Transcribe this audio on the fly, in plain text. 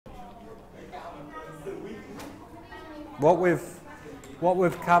What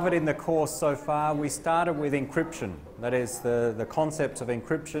we've covered in the course so far, we started with encryption. That is the concepts of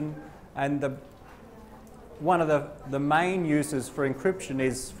encryption, and one of the main uses for encryption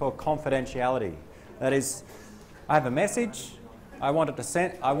is for confidentiality. That is, I have a message, I want to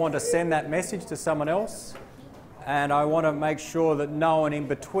send that message to someone else, and I want to make sure that no one in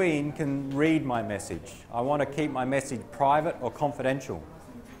between can read my message. I want to keep my message private or confidential.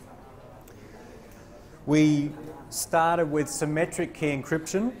 We started with symmetric key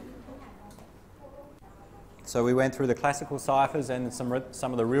encryption. So we went through the classical ciphers and some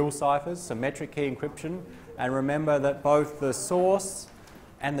of the real ciphers, symmetric key encryption, and remember that both the source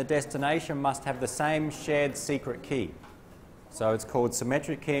and the destination must have the same shared secret key. So it's called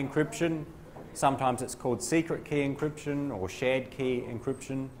symmetric key encryption. Sometimes it's called secret key encryption or shared key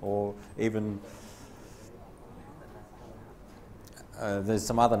encryption, or even there's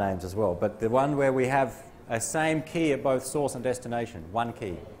some other names as well. But the one where we have a same key at both source and destination, one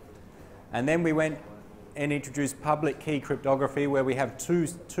key. And then we went and introduced public key cryptography, where we have two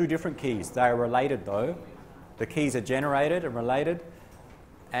different keys. They are related though. The keys are generated and related,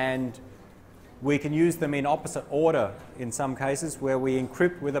 and we can use them in opposite order in some cases, where we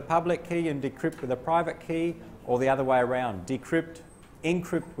encrypt with a public key and decrypt with a private key, or the other way around. Encrypt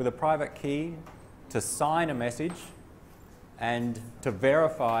with a private key to sign a message, and to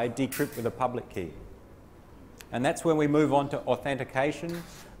verify, decrypt with a public key. And that's when we move on to authentication,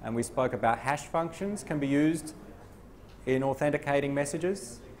 and we spoke about hash functions can be used in authenticating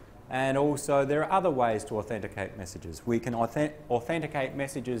messages, and also there are other ways to authenticate messages. We can authenticate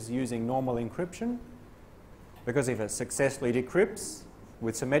messages using normal encryption, because if it successfully decrypts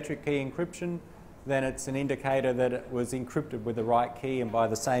with symmetric key encryption, then it's an indicator that it was encrypted with the right key and by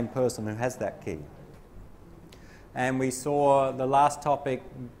the same person who has that key. And we saw the last topic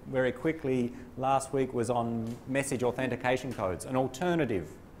very quickly last week was on message authentication codes, an alternative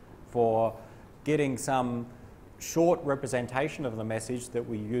for getting some short representation of the message that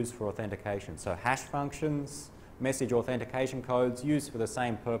we use for authentication. So hash functions, message authentication codes used for the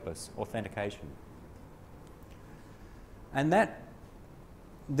same purpose, authentication. And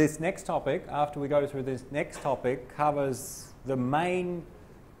this next topic, after we go through this next topic, covers the main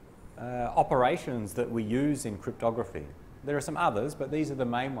operations that we use in cryptography. There are some others, but these are the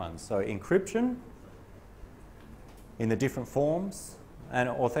main ones. So encryption in the different forms and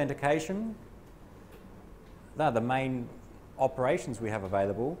authentication, they're the main operations we have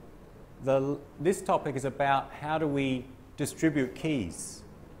available. This topic is about how do we distribute keys?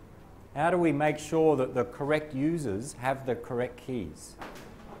 How do we make sure that the correct users have the correct keys?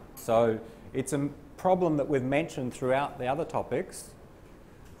 So it's a problem that we've mentioned throughout the other topics.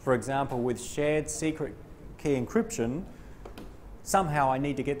 For example, with shared secret key encryption, somehow I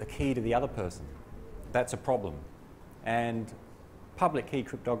need to get the key to the other person. That's a problem. And public key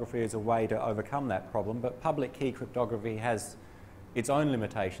cryptography is a way to overcome that problem, but public key cryptography has its own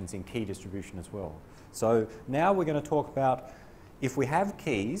limitations in key distribution as well. So now we're going to talk about if we have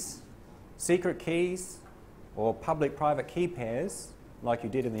keys, secret keys or public-private key pairs, like you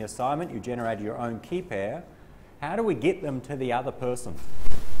did in the assignment, you generated your own key pair, how do we get them to the other person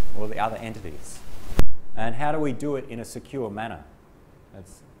or the other entities? And how do we do it in a secure manner?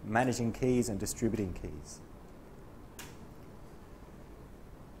 That's managing keys and distributing keys.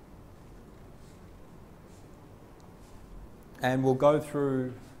 And we'll go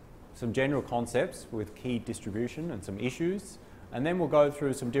through some general concepts with key distribution and some issues, and then we'll go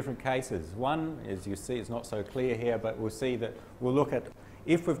through some different cases. One, as you see, it's not so clear here, but we'll see that we'll look at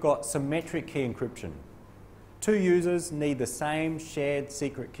if we've got symmetric key encryption. Two users need the same shared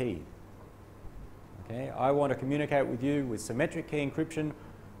secret key. Okay, I want to communicate with you with symmetric key encryption.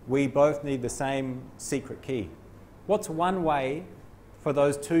 We both need the same secret key. What's one way for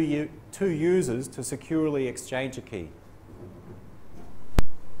those two users to securely exchange a key?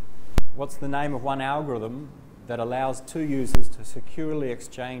 What's the name of one algorithm that allows two users to securely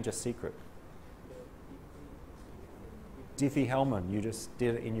exchange a secret? Diffie-Hellman, you just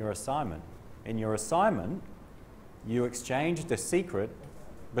did it in your assignment. In your assignment, you exchanged a secret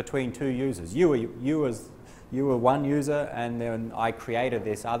between two users. You were one user, and then I created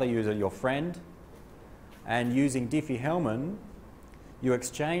this other user, your friend, and using Diffie-Hellman, you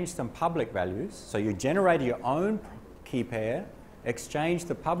exchanged some public values. So you generated your own key pair, exchanged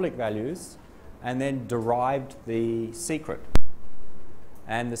the public values, and then derived the secret.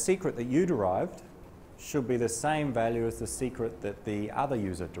 And the secret that you derived should be the same value as the secret that the other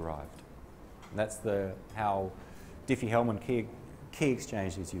user derived. And that's how Diffie-Hellman key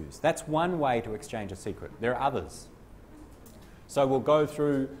exchange is used. That's one way to exchange a secret. There are others. So we'll go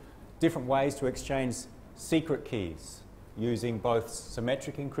through different ways to exchange secret keys. using both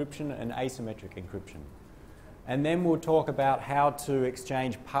symmetric encryption and asymmetric encryption. And then we'll talk about how to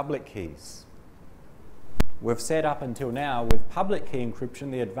exchange public keys. We've said up until now with public key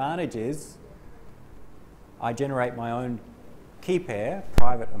encryption, the advantage is I generate my own key pair,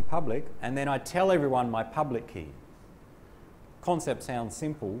 private and public, and then I tell everyone my public key. Concept sounds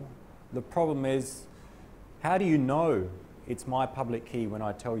simple. The problem is, how do you know it's my public key when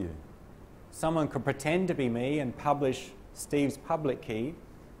I tell you? Someone could pretend to be me and publish Steve's public key,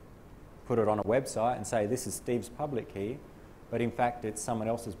 put it on a website and say this is Steve's public key, but in fact it's someone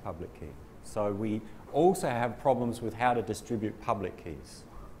else's public key. So we also have problems with how to distribute public keys.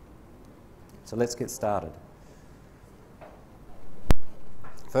 So let's get started.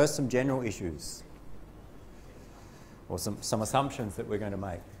 First, some general issues, or some assumptions that we're going to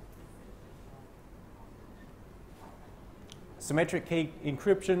make. Symmetric key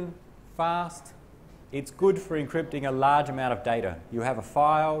encryption, fast. It's good for encrypting a large amount of data. You have a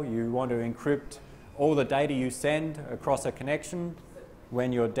file, you want to encrypt all the data you send across a connection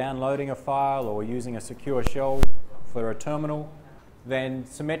when you're downloading a file or using a secure shell for a terminal, then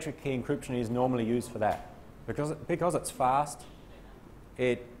symmetric key encryption is normally used for that. Because it's fast,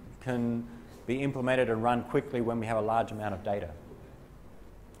 it can be implemented and run quickly when we have a large amount of data.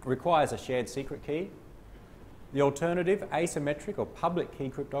 It requires a shared secret key. The alternative, asymmetric or public key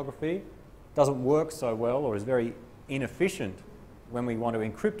cryptography, doesn't work so well or is very inefficient when we want to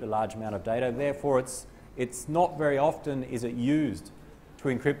encrypt a large amount of data. Therefore, it's not very often is it used to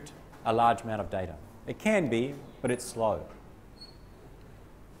encrypt a large amount of data. It can be, but it's slow.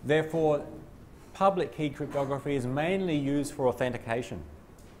 Therefore, public key cryptography is mainly used for authentication,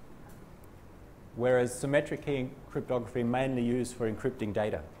 whereas symmetric key cryptography mainly used for encrypting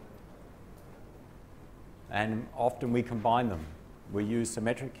data. And often we combine them. We use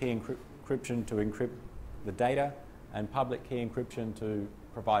symmetric key encryption to encrypt the data and public key encryption to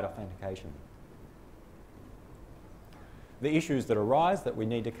provide authentication. The issues that arise that we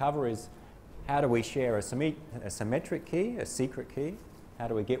need to cover is how do we share a symmetric key, a secret key? How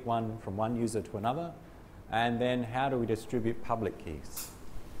do we get one from one user to another? And then how do we distribute public keys?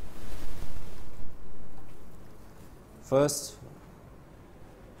 First,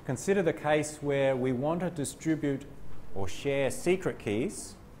 consider the case where we want to distribute or share secret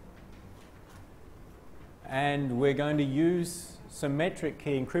keys, and we're going to use symmetric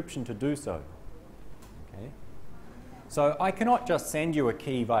key encryption to do so. Okay? So I cannot just send you a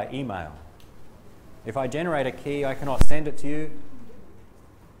key via email. If I generate a key, I cannot send it to you.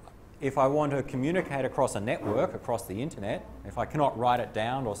 If I want to communicate across a network, across the internet, if I cannot write it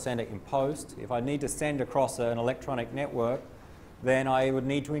down or send it in post, if I need to send across an electronic network, then I would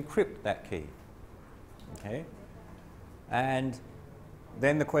need to encrypt that key. Okay? And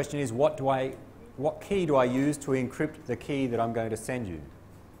then the question is, what key do I use to encrypt the key that I'm going to send you?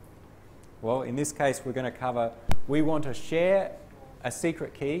 Well, in this case, we're going to cover, we want to share a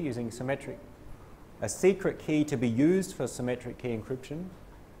secret key using symmetric, a secret key to be used for symmetric key encryption,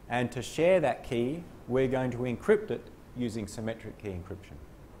 and to share that key, we're going to encrypt it using symmetric key encryption.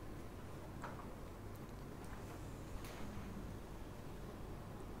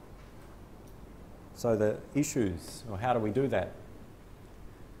 So the issues, or how do we do that?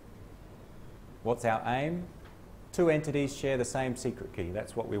 What's our aim? Two entities share the same secret key.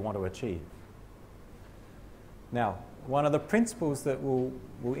 That's what we want to achieve. Now, one of the principles that we'll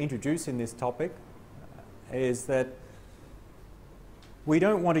introduce in this topic is that we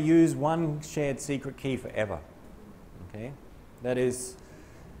don't want to use one shared secret key forever. Okay? That is,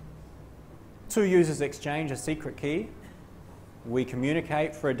 two users exchange a secret key. We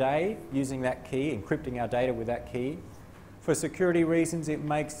communicate for a day using that key, encrypting our data with that key. For security reasons, it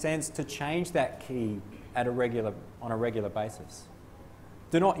makes sense to change that key on a regular basis.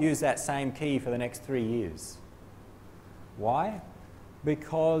 Do not use that same key for the next 3 years. Why?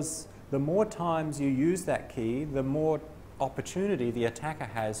 Because the more times you use that key, the more opportunity the attacker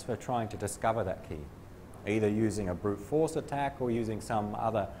has for trying to discover that key, either using a brute force attack or using some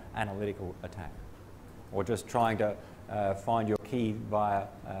other analytical attack, or just trying to find your key via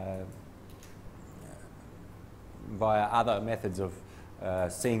other methods of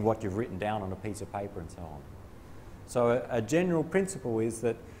seeing what you've written down on a piece of paper and so on. So a general principle is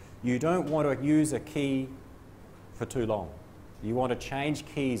that you don't want to use a key for too long. You want to change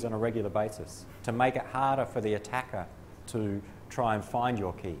keys on a regular basis to make it harder for the attacker to try and find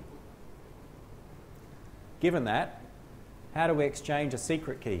your key. Given that, how do we exchange a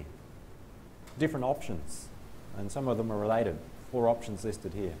secret key? Different options, and some of them are related. 4 options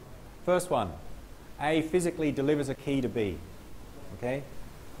listed here. First one, A physically delivers a key to B. Okay?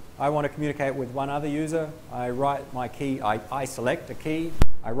 I want to communicate with one other user. I write my key, I select a key,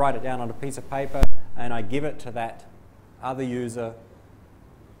 I write it down on a piece of paper, and I give it to that other user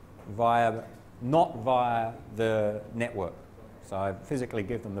not via the network. So I physically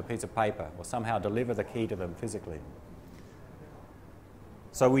give them the piece of paper or somehow deliver the key to them physically.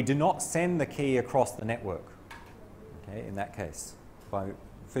 So we do not send the key across the network, okay, in that case, by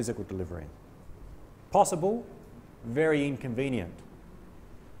physical delivery. Possible, very inconvenient.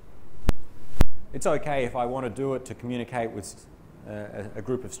 It's okay if I want to do it to communicate with a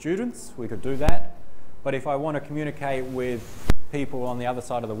group of students, we could do that. But if I want to communicate with people on the other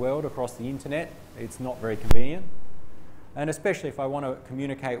side of the world across the internet, it's not very convenient. And especially if I want to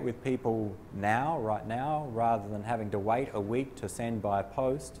communicate with people now, right now, rather than having to wait a week to send by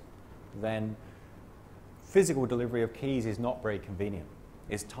post, then physical delivery of keys is not very convenient.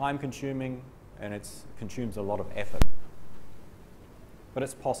 It's time consuming and it consumes a lot of effort. But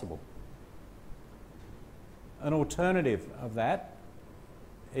it's possible. An alternative of that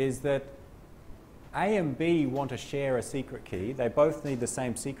is that A and B want to share a secret key. They both need the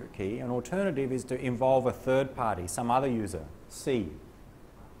same secret key. An alternative is to involve a third party, some other user, C,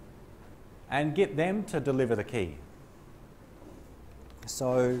 and get them to deliver the key.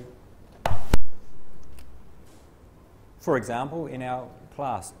 So, for example, in our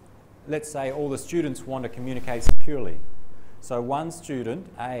class, let's say all the students want to communicate securely. So one student,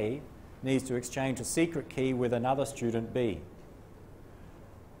 A, needs to exchange a secret key with another student, B.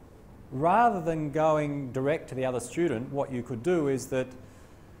 Rather than going direct to the other student, what you could do is that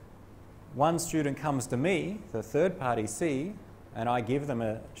one student comes to me, the third party C, and I give them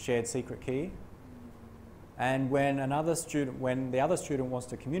a shared secret key. And when the other student wants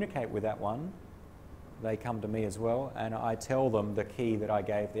to communicate with that one, they come to me as well, and I tell them the key that I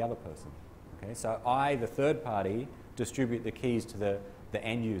gave the other person. Okay, so I, the third party, distribute the keys to the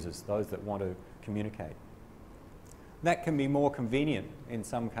end users, those that want to communicate. That can be more convenient in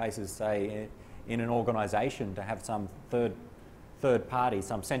some cases, say in an organisation, to have some third party,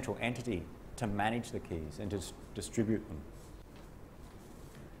 some central entity to manage the keys and to distribute them.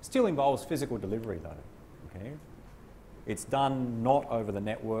 Still involves physical delivery though. Okay? It's done not over the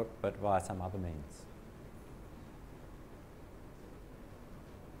network but via some other means.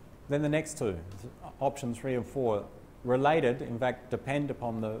 Then the next two, option 3 and 4, related, in fact, depend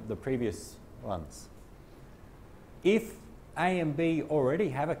upon the previous ones. If A and B already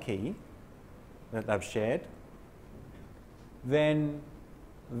have a key that they've shared, then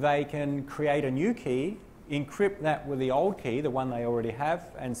they can create a new key, encrypt that with the old key, the one they already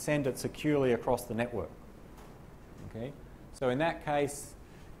have, and send it securely across the network. Okay? So in that case,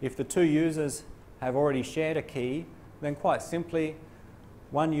 if the two users have already shared a key, then quite simply,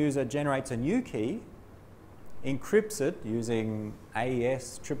 one user generates a new key, encrypts it using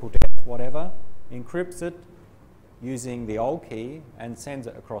AES, triple depth, whatever, encrypts it using the old key and sends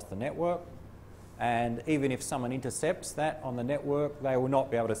it across the network. And even if someone intercepts that on the network, they will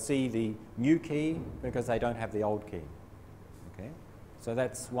not be able to see the new key because they don't have the old key. Okay? So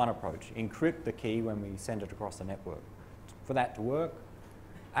that's one approach. Encrypt the key when we send it across the network. For that to work,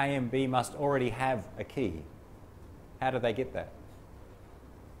 A and B must already have a key. How do they get that?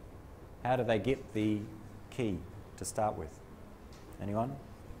 How do they get the key to start with? Anyone?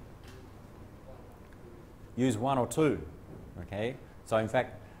 Use 1 or 2. Okay? So in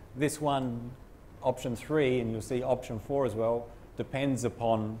fact, this one, option 3, and you'll see option 4 as well, depends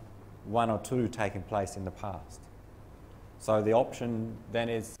upon 1 or 2 taking place in the past. So the option then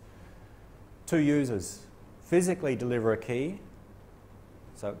is 2 users physically deliver a key.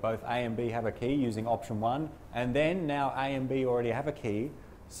 So both A and B have a key using option 1, and then now A and B already have a key.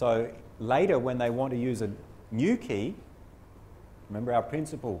 So later when they want to use a new key, remember our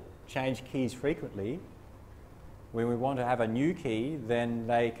principle, change keys frequently. When we want to have a new key, then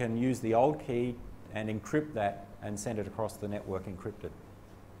they can use the old key and encrypt that and send it across the network encrypted.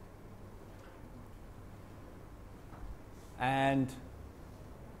 And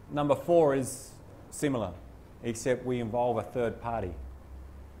number 4 is similar, except we involve a third party.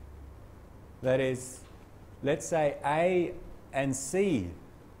 That is, let's say A and C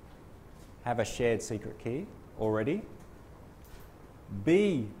have a shared secret key already.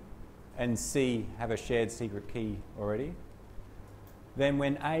 B and C have a shared secret key already. Then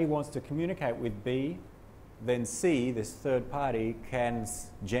when A wants to communicate with B, then C, this third party, can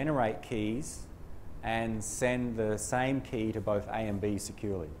generate keys and send the same key to both A and B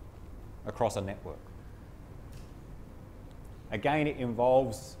securely across a network. Again, it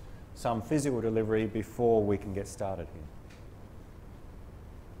involves some physical delivery before we can get started here.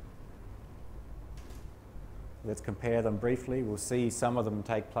 Let's compare them briefly. We'll see some of them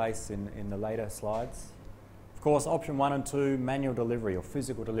take place in the later slides. Of course, option 1 and 2, manual delivery or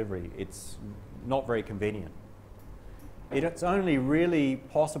physical delivery, it's not very convenient. It's only really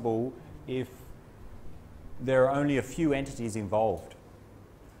possible if there are only a few entities involved.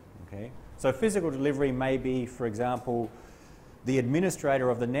 Okay? So physical delivery may be, for example, the administrator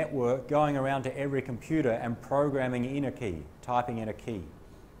of the network going around to every computer and programming in a key, typing in a key.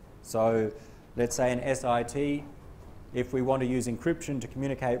 So let's say in SIT, if we want to use encryption to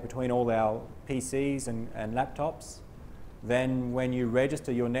communicate between all our PCs and laptops, then when you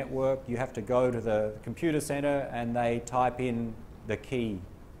register your network, you have to go to the computer center and they type in the key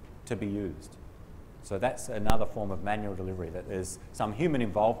to be used. So that's another form of manual delivery, that there's some human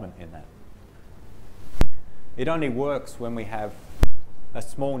involvement in that. It only works when we have a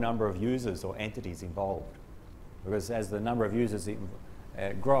small number of users or entities involved, because as the number of users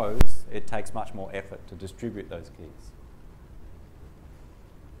grows, it takes much more effort to distribute those keys.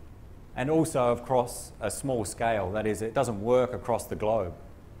 And also across a small scale, that is, it doesn't work across the globe.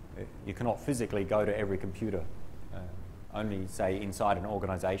 You cannot physically go to every computer, only say inside an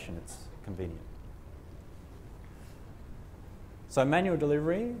organization it's convenient. So manual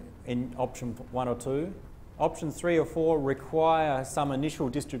delivery in option 1 or 2. Option 3 or 4 require some initial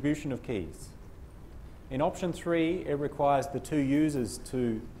distribution of keys. In option 3, it requires the 2 users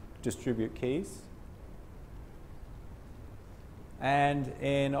to distribute keys. And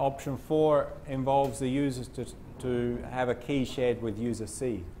in option 4, involves the users to have a key shared with user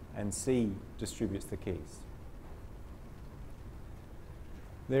C, and C distributes the keys.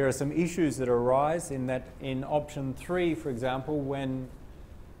 There are some issues that arise in that in option 3, for example, when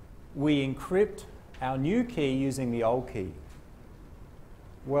we encrypt our new key using the old key.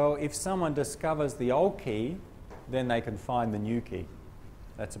 Well, if someone discovers the old key, then they can find the new key.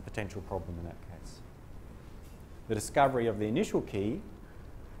 That's a potential problem in that case. The discovery of the initial key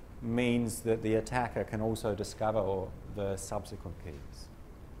means that the attacker can also discover the subsequent keys.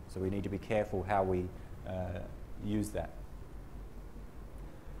 So we need to be careful how we use that.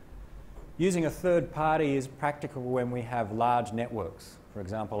 Using a third party is practical when we have large networks. For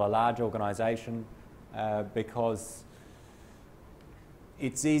example, a large organization, because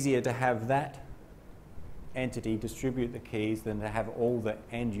it's easier to have that entity distribute the keys than to have all the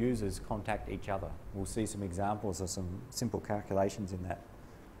end users contact each other. We'll see some examples of some simple calculations in that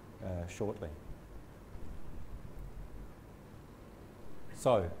shortly.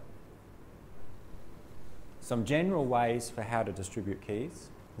 So, some general ways for how to distribute keys.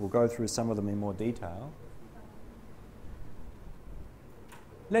 We'll go through some of them in more detail.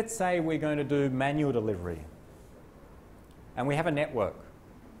 Let's say we're going to do manual delivery, and we have a network.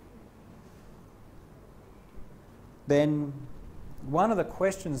 Then one of the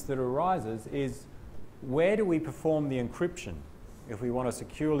questions that arises is, where do we perform the encryption if we want to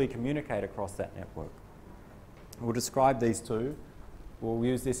securely communicate across that network? We'll describe these two. We'll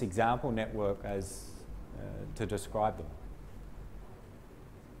use this example network as to describe them.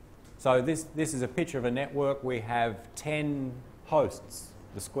 So this is a picture of a network. We have 10 hosts,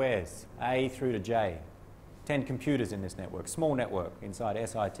 the squares, A through to J. 10 computers in this network, small network inside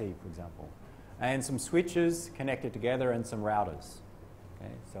SIT, for example. And some switches connected together and some routers.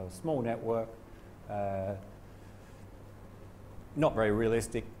 Okay, so a small network, not very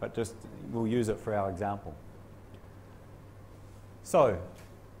realistic, but just we'll use it for our example. So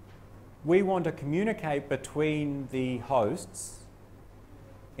we want to communicate between the hosts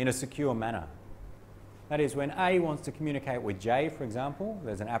in a secure manner. That is, when A wants to communicate with J, for example,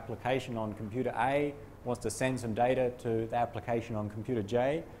 there's an application on computer A, wants to send some data to the application on computer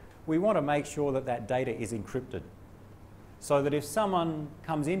J, we want to make sure that that data is encrypted. So that if someone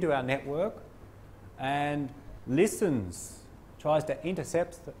comes into our network and listens, tries to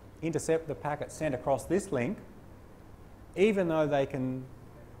intercept the packet sent across this link, even though they can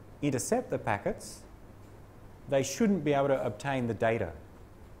intercept the packets, they shouldn't be able to obtain the data.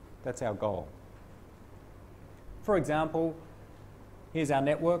 That's our goal. For example, here's our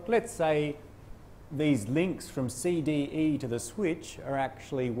network. Let's say these links from CDE to the switch are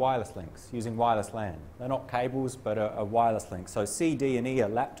actually wireless links using wireless LAN. They're not cables, but a wireless link. So C, D, and E are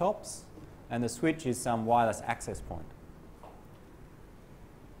laptops, and the switch is some wireless access point.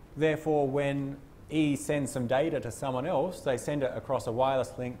 Therefore, when E sends some data to someone else, they send it across a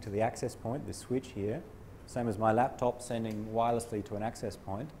wireless link to the access point, this switch here, same as my laptop sending wirelessly to an access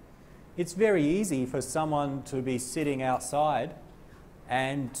point. It's very easy for someone to be sitting outside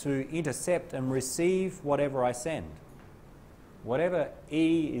and to intercept and receive whatever I send. Whatever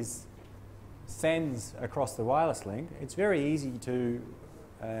E sends across the wireless link, it's very easy to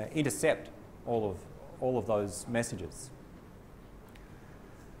intercept all all of those messages.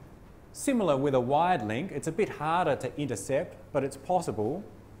 Similar with a wired link, it's a bit harder to intercept, but it's possible.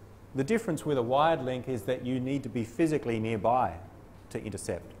 The difference with a wired link is that you need to be physically nearby to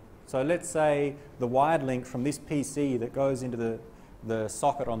intercept. So let's say the wired link from this PC that goes into the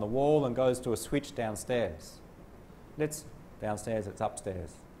socket on the wall and goes to a switch downstairs. Downstairs, it's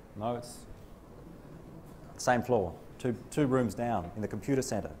upstairs. No, it's same floor, two rooms down in the computer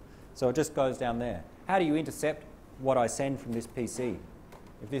center. So it just goes down there. How do you intercept what I send from this PC?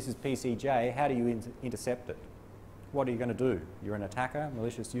 If this is PCJ, how do you intercept it? What are you going to do? You're an attacker,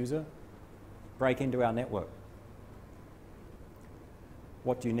 malicious user, break into our network.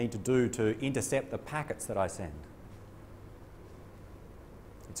 What do you need to do to intercept the packets that I send?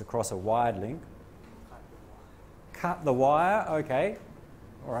 It's across a wired link. Cut the wire, okay.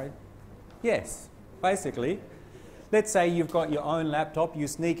 All right. Yes, basically. Let's say you've got your own laptop, you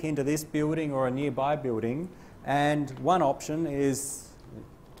sneak into this building or a nearby building, and one option is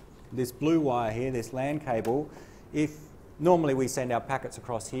this blue wire here, this LAN cable. If normally we send our packets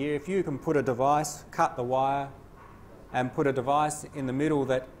across here, if you can put a device, cut the wire, and put a device in the middle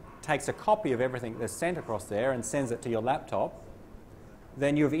that takes a copy of everything that's sent across there and sends it to your laptop,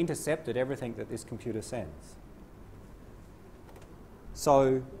 then you've intercepted everything that this computer sends.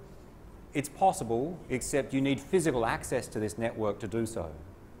 So it's possible, except you need physical access to this network to do so.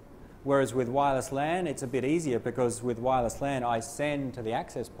 Whereas with wireless LAN, it's a bit easier because with wireless LAN, I send to the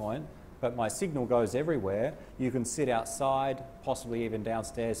access point, but my signal goes everywhere. You can sit outside, possibly even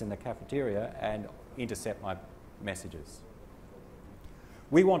downstairs in the cafeteria, and intercept my messages.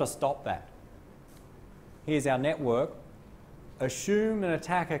 We want to stop that. Here's our network. Assume an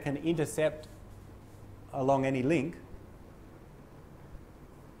attacker can intercept along any link.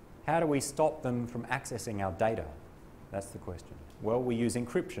 How do we stop them from accessing our data? That's the question. Well, we use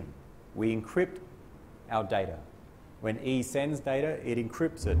encryption. We encrypt our data. When E sends data, it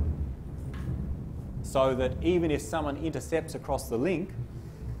encrypts it so that even if someone intercepts across the link,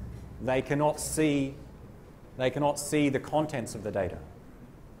 they cannot see the contents of the data.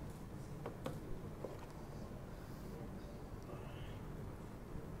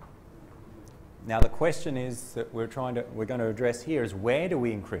 Now the question is that we're going to address here is, where do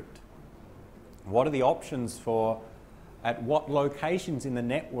we encrypt? What are the options for at what locations in the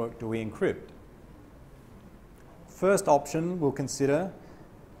network do we encrypt? First option we'll consider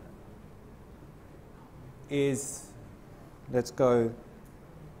is, let's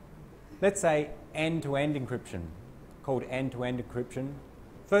say end-to-end encryption, called end-to-end encryption.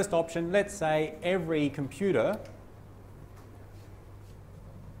 First option, let's say every computer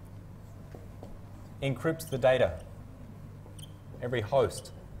encrypts the data, every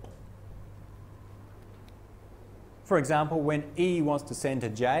host. For example, when E wants to send to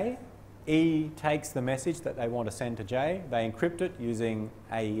J, E takes the message that they want to send to J, they encrypt it using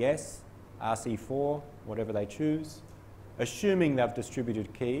AES, RC4, whatever they choose, assuming they've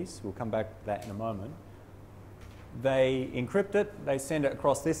distributed keys. We'll come back to that in a moment. They encrypt it, they send it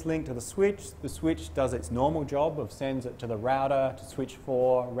across this link to the switch does its normal job of sends it to the router, to switch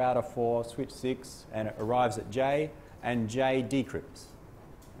 4, router 4, switch 6, and it arrives at J, and J decrypts.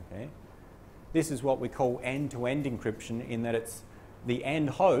 Okay? This is what we call end-to-end encryption, in that it's the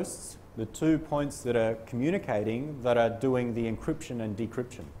end hosts, the 2 points that are communicating, that are doing the encryption and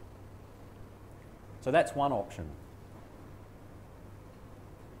decryption. So that's one option.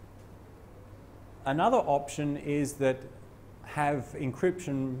 Another option is that have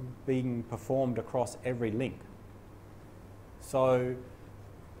encryption being performed across every link. So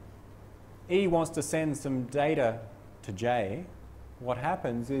E wants to send some data to J. What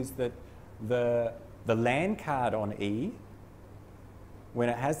happens is that the LAN card on E, when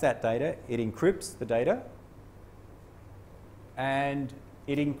it has that data, it encrypts the data, and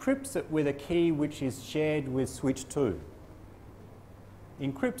it encrypts it with a key which is shared with switch 2.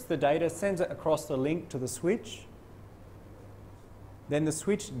 Encrypts the data, sends it across the link to the switch. Then the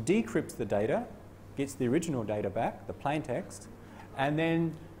switch decrypts the data, gets the original data back, the plain text, and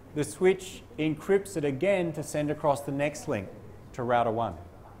then the switch encrypts it again to send across the next link to router 1.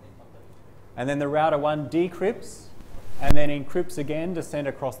 And then the router 1 decrypts and then encrypts again to send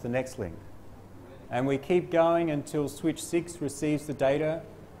across the next link. And we keep going until switch 6 receives the data,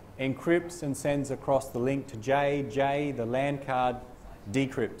 encrypts and sends across the link to J. J, the LAN card,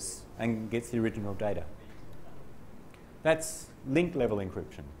 decrypts and gets the original data. That's link level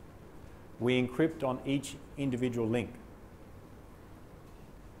encryption. We encrypt on each individual link.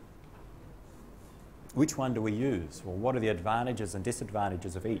 Which one do we use? Well, what are the advantages and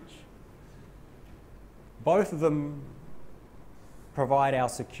disadvantages of each? Both of them provide our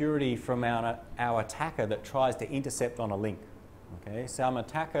security from our attacker that tries to intercept on a link. Okay? Some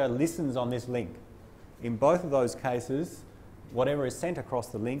attacker listens on this link. In both of those cases, whatever is sent across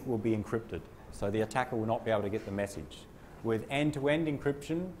the link will be encrypted. So the attacker will not be able to get the message. With end-to-end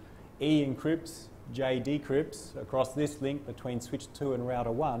encryption, E encrypts, J decrypts across this link between switch 2 and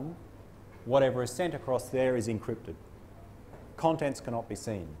router 1. Whatever is sent across there is encrypted. Contents cannot be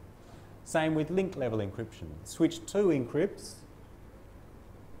seen. Same with link level encryption. Switch 2 encrypts,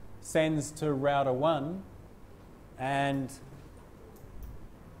 sends to router 1, and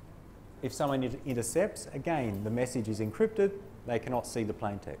if someone intercepts, again, the message is encrypted, they cannot see the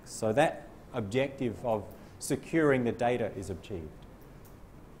plain text. So that objective of securing the data is achieved.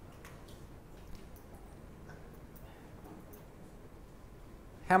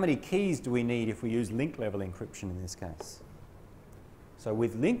 How many keys do we need if we use link level encryption in this case? So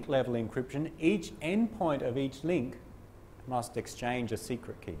with link level encryption, each endpoint of each link must exchange a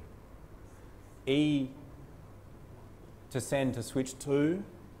secret key. E to send to switch 2,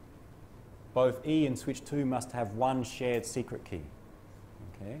 both E and switch 2 must have one shared secret key.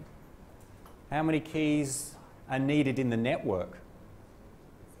 Okay. How many keys are needed in the network?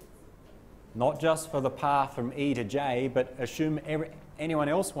 Not just for the path from E to J, but assume anyone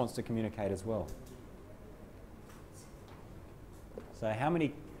else wants to communicate as well. So how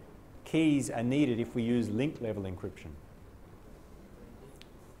many keys are needed if we use link level encryption?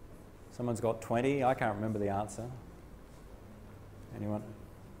 Someone's got 20. I can't remember the answer. Anyone?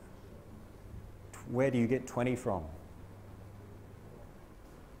 Where do you get 20 from?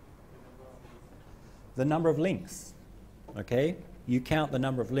 The number of links. Okay? You count the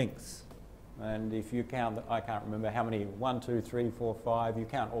number of links. And if you count, I can't remember how many, 1, 2, 3, 4, 5, you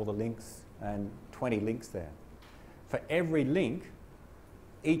count all the links and 20 links there. For every link,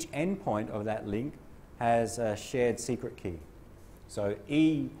 each endpoint of that link has a shared secret key. So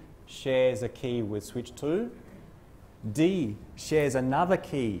E shares a key with switch 2. D shares another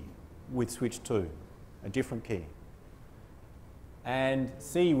key with switch 2, a different key. And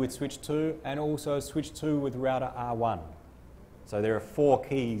C with switch 2, and also switch 2 with router R1. So there are 4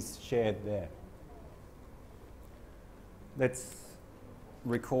 keys shared there. Let's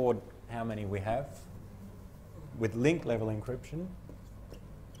record how many we have. With link level encryption,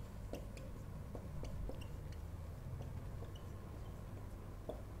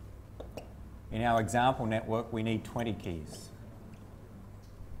 in our example network, we need 20 keys.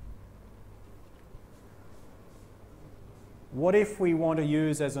 What if we want to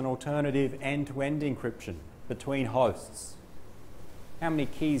use as an alternative end-to-end encryption between hosts? How many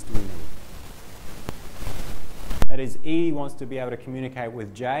keys do we need? That is, E wants to be able to communicate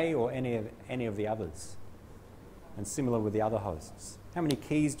with J or any of the others. And similar with the other hosts. How many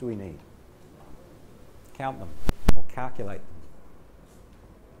keys do we need? Count them or calculate them.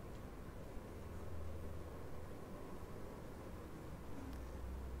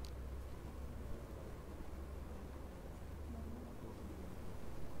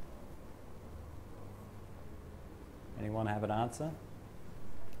 Anyone have an answer?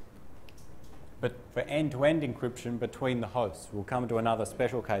 But for end-to-end encryption between the hosts, we'll come to another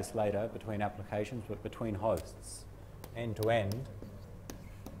special case later between applications, but between hosts. End-to-end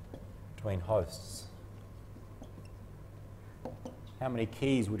between hosts. How many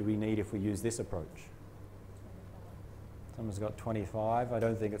keys would we need if we use this approach? Someone's got 25. I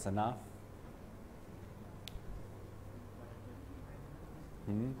don't think it's enough.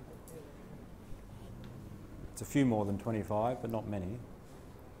 It's a few more than 25, but not many.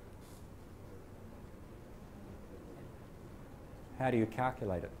 How do you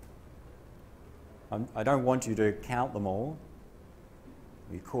calculate it? I don't want you to count them all.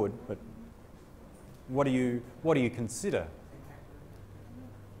 You could, but what do you consider?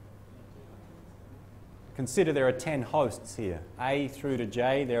 Consider there are 10 hosts here. A through to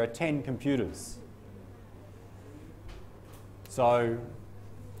J, there are 10 computers. So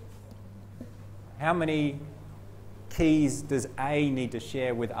how many keys does A need to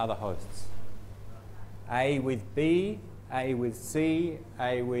share with other hosts? A with B, A with C,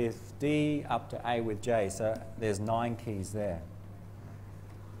 A with D, up to A with J. So there's 9 keys there.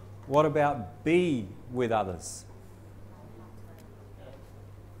 What about B with others?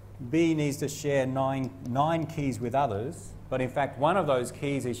 B needs to share nine keys with others, but in fact one of those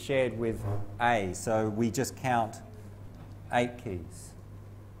keys is shared with A, so we just count 8 keys.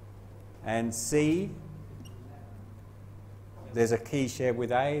 And C, there's a key shared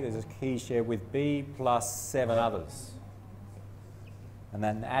with A, there's a key shared with B, plus 7 others. And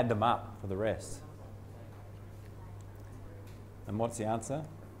then add them up for the rest. And what's the answer?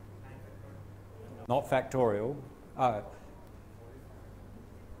 Not factorial.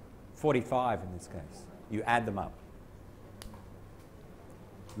 45 in this case. You add them up.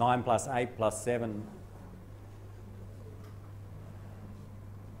 9 plus 8 plus 7.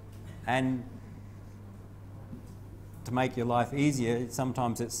 And to make your life easier,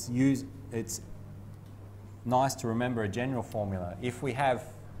 sometimes it's nice to remember a general formula. If we have,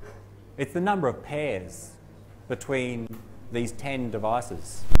 it's the number of pairs between these 10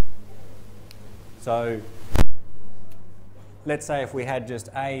 devices. So let's say if we had just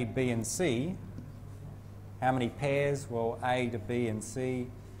A, B, and C, how many pairs? Well, A to B and C,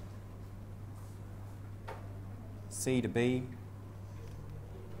 C to B.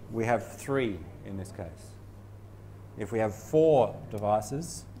 We have 3 in this case. If we have 4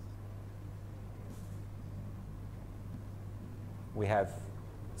 devices, we have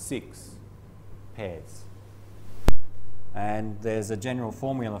 6 pairs. And there's a general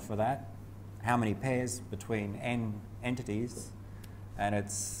formula for that. How many pairs between n entities, and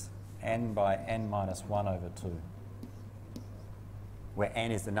it's n by n minus 1 over 2, where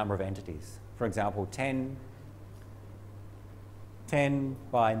n is the number of entities. For example, 10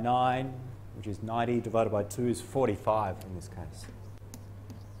 by 9, which is 90, divided by 2 is 45 in this case.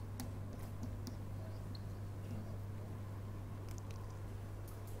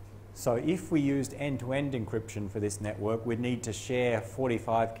 So if we used end-to-end encryption for this network, we'd need to share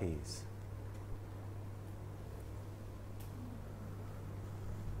 45 keys.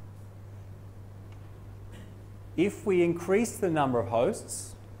 If we increase the number of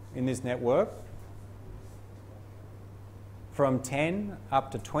hosts in this network from 10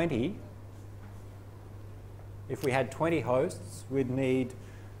 up to 20, if we had 20 hosts, we'd need,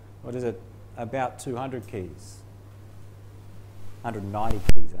 what is it, about 200 keys. 190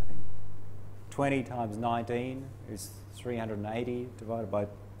 keys, I think. 20 times 19 is 380, divided by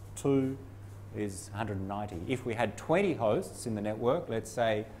 2 is 190. If we had 20 hosts in the network, let's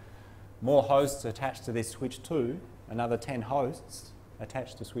say more hosts attached to this switch 2, another 10 hosts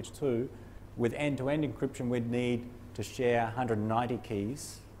attached to switch 2, with end-to-end encryption we'd need to share 190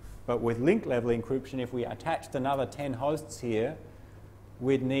 keys. But with link-level encryption, if we attached another 10 hosts here,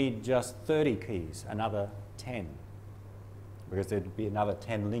 we'd need just 30 keys, another 10, because there'd be another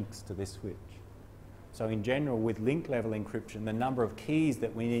 10 links to this switch. So in general, with link-level encryption, the number of keys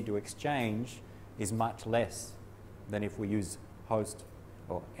that we need to exchange is much less than if we use host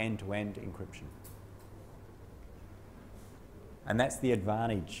or end-to-end encryption. And that's the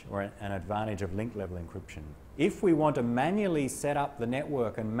advantage, or an advantage of link-level encryption. If we want to manually set up the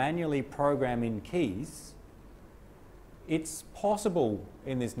network and manually program in keys, it's possible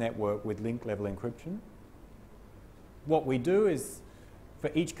in this network with link-level encryption. What we do is,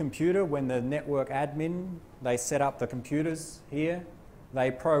 for each computer, when the network admin, they set up the computers here, they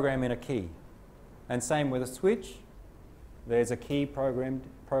program in a key. And same with a switch. There's a key programmed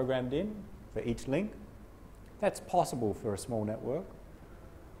in for each link. That's possible for a small network.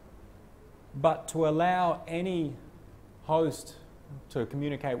 But to allow any host to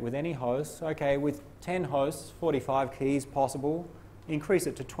communicate with any host, okay, with 10 hosts, 45 keys possible, increase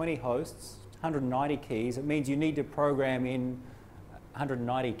it to 20 hosts, 190 keys, it means you need to program in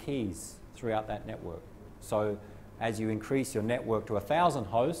 190 keys throughout that network. So as you increase your network to 1,000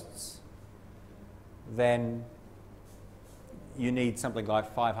 hosts, then you need something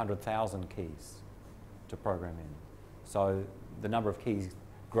like 500,000 keys to program in. So the number of keys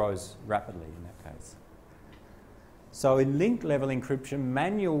grows rapidly in that case. So in link-level encryption,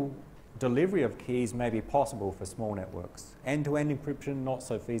 manual delivery of keys may be possible for small networks. End-to-end encryption, not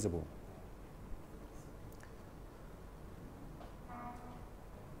so feasible.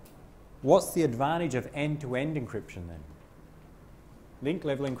 What's the advantage of end-to-end encryption then?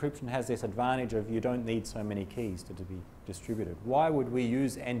 Link-level encryption has this advantage of you don't need so many keys to be distributed. Why would we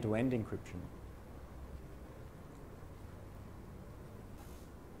use end-to-end encryption?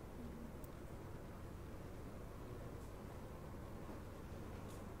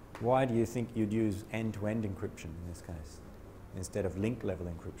 Why do you think you'd use end-to-end encryption in this case instead of link-level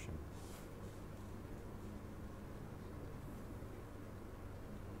encryption?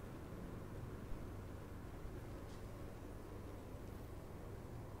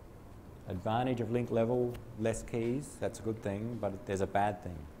 Advantage of link level, less keys, that's a good thing, but there's a bad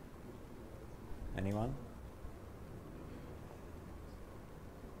thing. Anyone?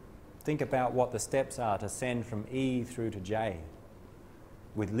 Think about what the steps are to send from E through to J.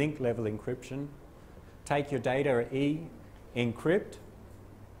 With link level encryption, take your data at E, encrypt,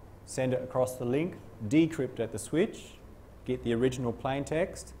 send it across the link, decrypt at the switch, get the original plain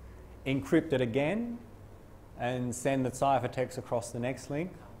text, encrypt it again, and send the ciphertext across the next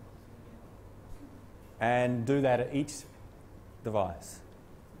link. And do that at each device.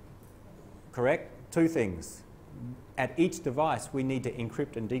 correct? Two things. At each device, we need to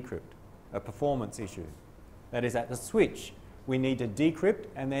encrypt and decrypt, a performance issue. That is, at the switch, we need to decrypt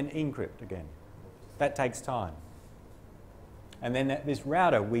and then encrypt again. That takes time. And then at this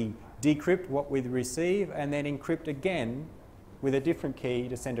router, we decrypt what we receive and then encrypt again with a different key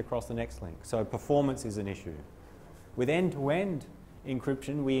to send across the next link. So performance is an issue. With end-to-end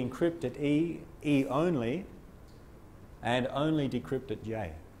encryption, we encrypt at E only, and only decrypt at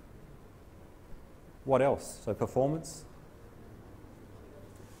J. What else? So performance.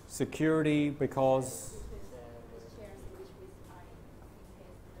 Security, because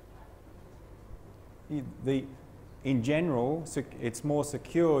in general, it's more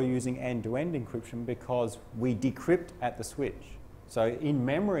secure using end-to-end encryption because we decrypt at the switch. So in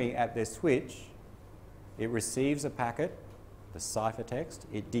memory at the switch, it receives a packet, the ciphertext,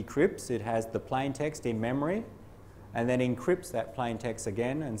 it decrypts, it has the plain text in memory, and then encrypts that plain text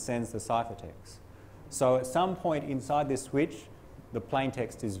again and sends the ciphertext. So at some point inside this switch, the plain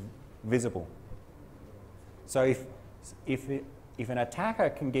text is visible. So if an attacker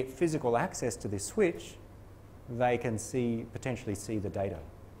can get physical access to this switch, they can potentially see the data.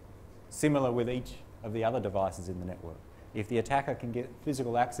 Similar with each of the other devices in the network. If the attacker can get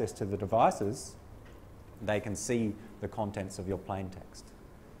physical access to the devices, they can see the contents of your plain text.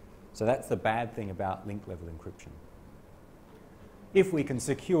 So that's the bad thing about link-level encryption. If we can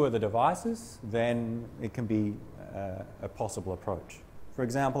secure the devices, then it can be a possible approach. For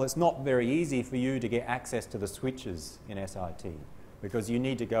example, it's not very easy for you to get access to the switches in SIT because you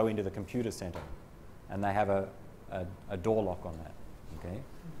need to go into the computer center and they have a door lock on that. Okay?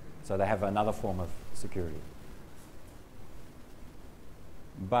 So they have another form of security.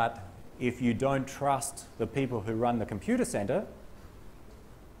 But if you don't trust the people who run the computer center,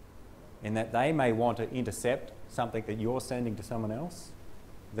 in that they may want to intercept something that you're sending to someone else,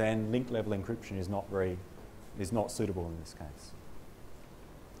 then link-level encryption is not suitable in this case.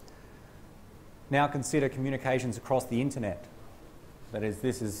 Now consider communications across the internet. That is,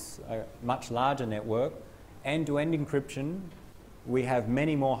 this is a much larger network. End-to-end encryption, we have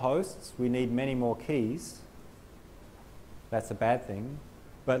many more hosts, we need many more keys. That's a bad thing.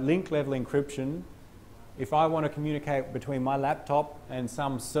 But link-level encryption, if I want to communicate between my laptop and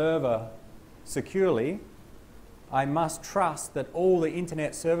some server securely, I must trust that all the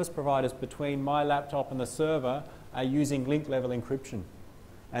internet service providers between my laptop and the server are using link-level encryption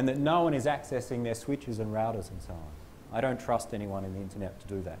and that no one is accessing their switches and routers and so on. I don't trust anyone in the internet to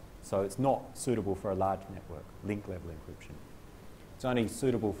do that. So it's not suitable for a large network, link-level encryption. It's only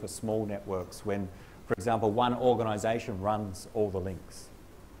suitable for small networks when, for example, one organization runs all the links.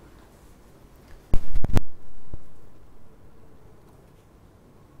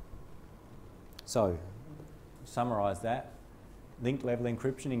 So, summarize that. Link-level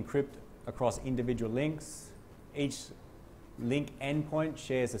encryption, encrypt across individual links. Each link endpoint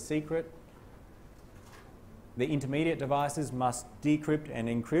shares a secret. The intermediate devices must decrypt and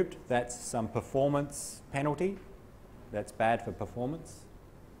encrypt. That's some performance penalty. That's bad for performance.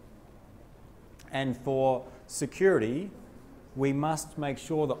 And for security, we must make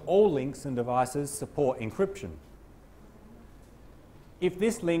sure that all links and devices support encryption. If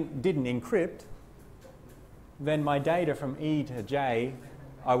this link didn't encrypt, then my data from E to J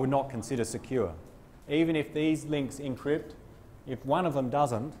I would not consider secure. Even if these links encrypt, if one of them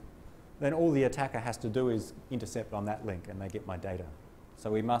doesn't, then all the attacker has to do is intercept on that link and they get my data.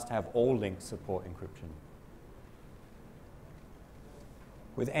 So we must have all links support encryption.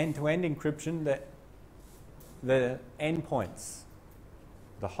 With end-to-end encryption, the endpoints,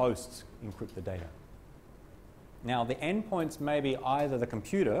 the hosts, encrypt the data. Now, the endpoints may be either the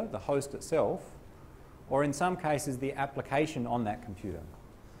computer, the host itself, or in some cases, the application on that computer.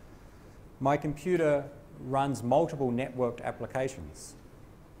 My computer runs multiple networked applications,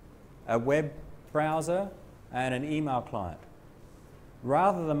 a web browser and an email client.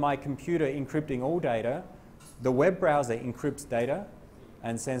 Rather than my computer encrypting all data, the web browser encrypts data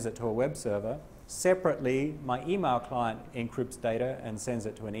and sends it to a web server. Separately, my email client encrypts data and sends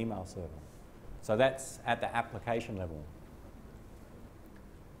it to an email server. So that's at the application level.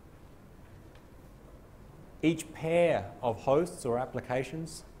 Each pair of hosts or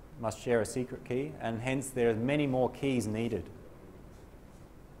applications must share a secret key, and hence there are many more keys needed.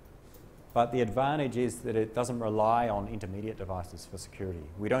 But the advantage is that it doesn't rely on intermediate devices for security.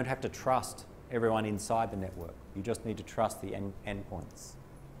 We don't have to trust everyone inside the network. You just need to trust the endpoints.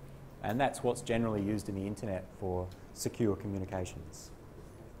 And that's what's generally used in the internet for secure communications.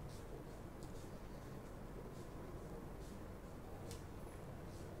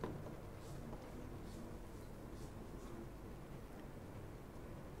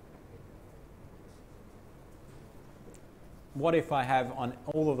 what if I have on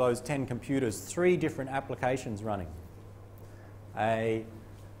all of those 10 computers 3 different applications running?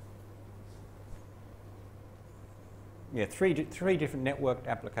 Three different networked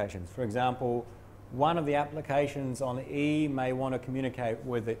applications. For example, one of the applications on E may want to communicate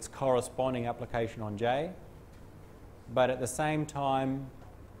with its corresponding application on J, but at the same time,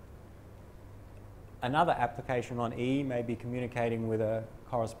 another application on E may be communicating with a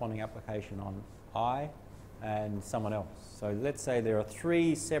corresponding application on I and someone else. So let's say there are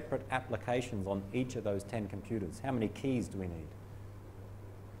 3 separate applications on each of those 10 computers. How many keys do we need?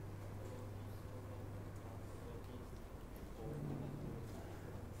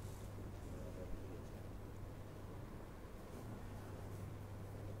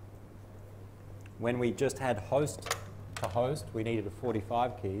 When we just had host to host, we needed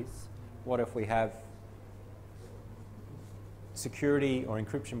 45 keys. What if we have security or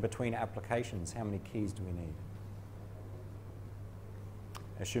encryption between applications? How many keys do we need?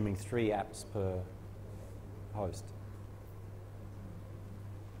 Assuming 3 apps per host.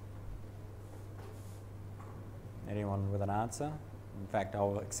 Anyone with an answer? In fact,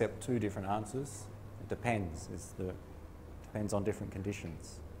 I'll accept 2 different answers. It depends. Depends on different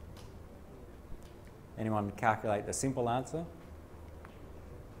conditions. Anyone calculate the simple answer?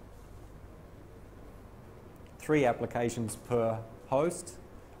 3 applications per host.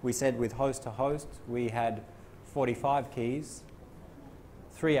 We said with host to host we had 45 keys.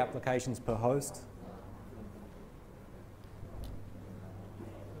 3 applications per host.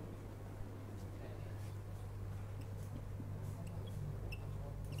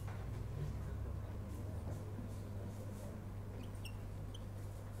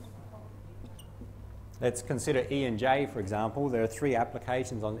 Let's consider E and J, for example. There are 3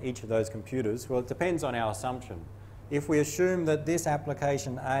 applications on each of those computers. Well, it depends on our assumption. If we assume that this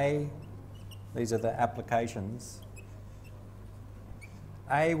application A, these are the applications,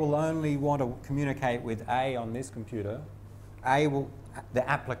 A will only want to communicate with A on this computer. The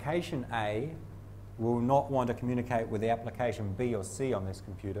application A will not want to communicate with the application B or C on this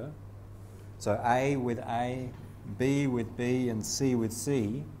computer. So A with A, B with B, and C with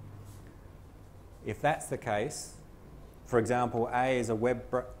C. If that's the case, for example, A is a web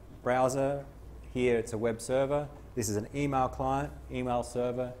browser, here it's a web server, this is an email client, email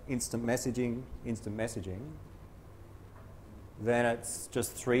server, instant messaging, then it's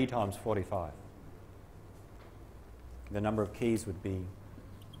just 3 times 45. The number of keys would be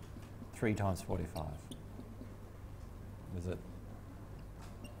 3 times 45. Was it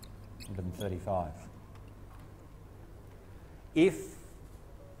 135? If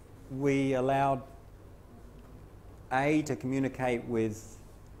we allowed A to communicate with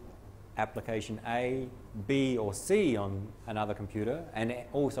application A, B or C on another computer and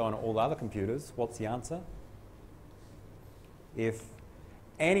also on all other computers, what's the answer? If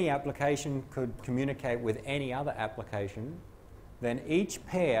any application could communicate with any other application, then each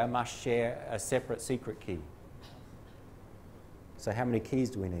pair must share a separate secret key. So how many keys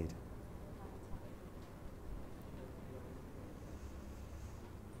do we need?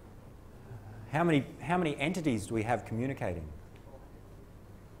 How many entities do we have communicating?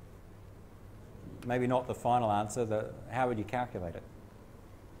 Maybe not the final answer. How would you calculate it?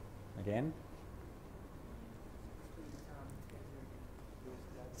 Again?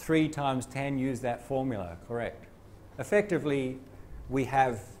 3 times 10, use that formula, correct. Effectively, we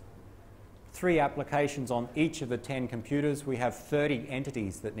have 3 applications on each of the 10 computers. We have 30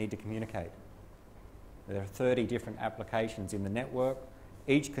 entities that need to communicate. There are 30 different applications in the network.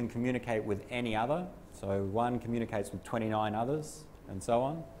 Each can communicate with any other. So one communicates with 29 others, and so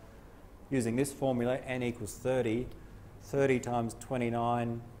on. Using this formula, n equals 30. 30 times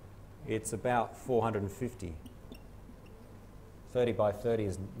 29, it's about 450. 30 by 30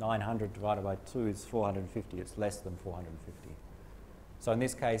 is 900 divided by 2 is 450. It's less than 450. So in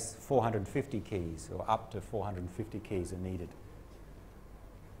this case, 450 keys, or up to 450 keys are needed.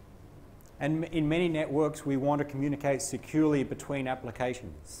 And in many networks, we want to communicate securely between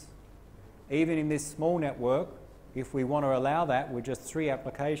applications. Even in this small network, if we want to allow that with just 3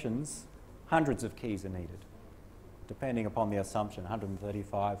 applications, hundreds of keys are needed, depending upon the assumption,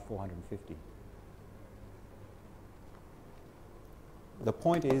 135, 450. The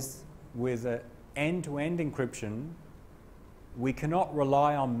point is, with end-to-end encryption, we cannot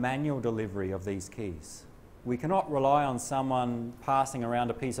rely on manual delivery of these keys. We cannot rely on someone passing around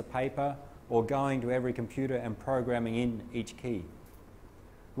a piece of paper or going to every computer and programming in each key.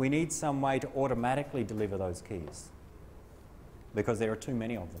 We need some way to automatically deliver those keys because there are too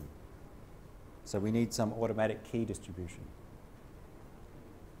many of them. So we need some automatic key distribution.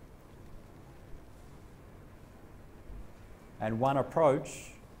 And one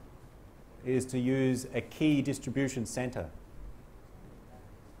approach is to use a key distribution center.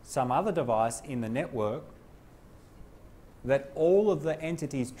 Some other device in the network that all of the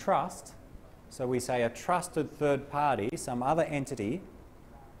entities trust, so we say a trusted third party, some other entity,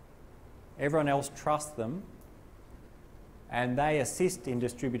 everyone else trusts them, and they assist in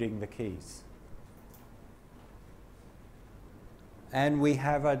distributing the keys. And we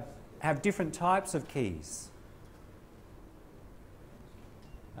have different types of keys.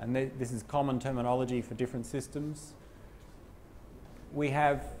 And this is common terminology for different systems. We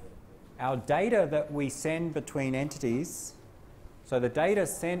have our data that we send between entities. So the data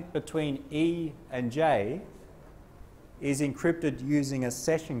sent between E and J is encrypted using a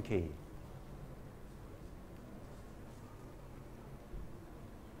session key.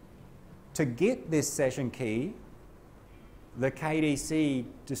 To get this session key, the KDC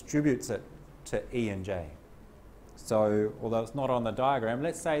distributes it to E and J. So, although it's not on the diagram,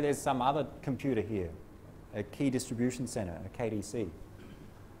 let's say there's some other computer here, a key distribution center, a KDC.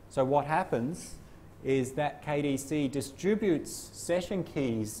 So what happens is that KDC distributes session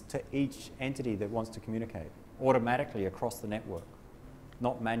keys to each entity that wants to communicate automatically across the network,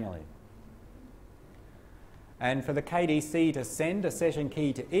 not manually. And for the KDC to send a session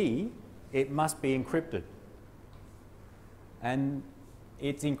key to E, it must be encrypted. And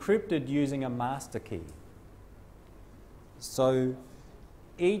it's encrypted using a master key. So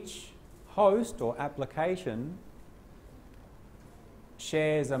each host or application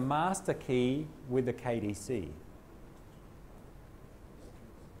shares a master key with the KDC.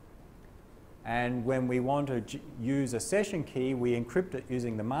 And when we want to use a session key, we encrypt it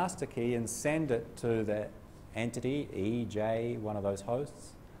using the master key and send it to the entity, E, J, one of those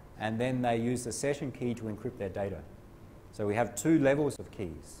hosts, and then they use the session key to encrypt their data. So we have two levels of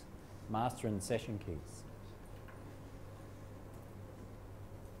keys, master and session keys.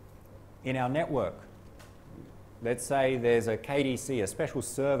 In our network, let's say there's a KDC, a special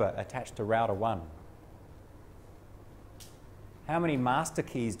server attached to router 1. How many master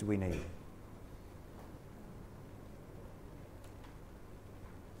keys do we need?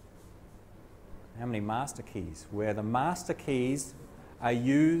 How many master keys? Where the master keys are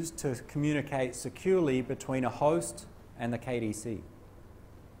used to communicate securely between a host and the KDC.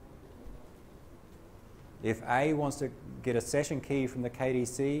 If A wants to get a session key from the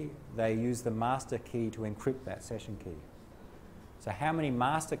KDC, they use the master key to encrypt that session key. So how many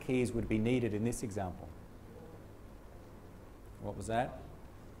master keys would be needed in this example? What was that?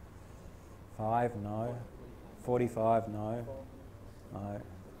 5? No. 45? No. No.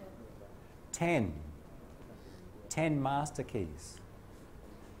 10. 10 master keys.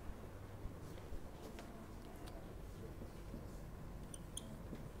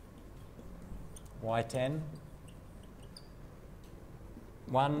 Why 10?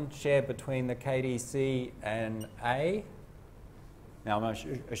 One shared between the KDC and A. Now I'm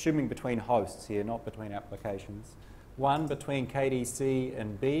assuming between hosts here, not between applications. One between KDC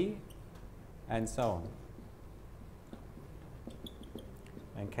and B, and so on.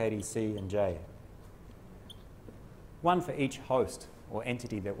 And KDC and J. One for each host or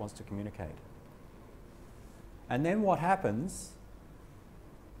entity that wants to communicate. And then what happens,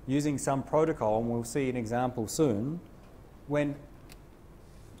 using some protocol, and we'll see an example soon, when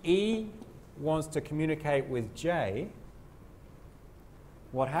E wants to communicate with J,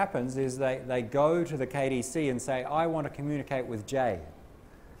 what happens is they go to the KDC and say, I want to communicate with J.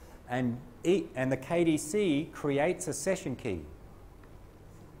 And the KDC creates a session key.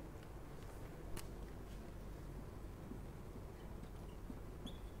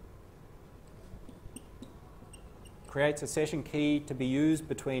 Creates a session key to be used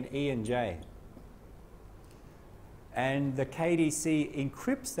between E and J. And the KDC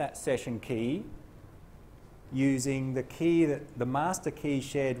encrypts that session key using the key that the master key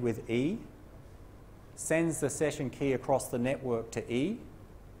shared with E, sends the session key across the network to E,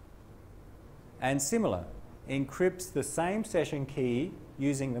 and similar, encrypts the same session key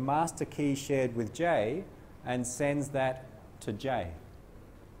using the master key shared with J and sends that to J.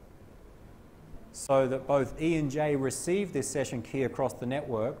 So that both E and J receive this session key across the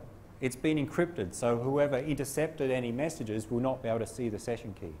network. It's been encrypted, so whoever intercepted any messages will not be able to see the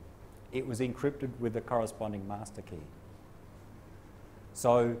session key. It was encrypted with the corresponding master key.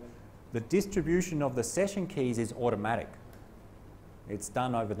 So the distribution of the session keys is automatic. It's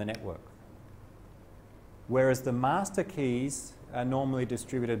done over the network. Whereas the master keys are normally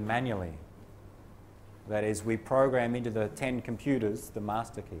distributed manually. That is, we program into the 10 computers the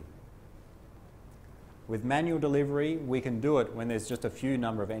master key. With manual delivery, we can do it when there's just a few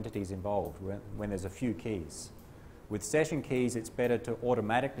number of entities involved, when there's a few keys. With session keys, it's better to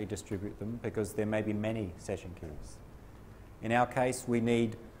automatically distribute them because there may be many session keys. In our case,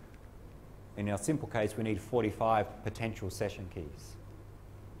 in our simple case, we need 45 potential session keys.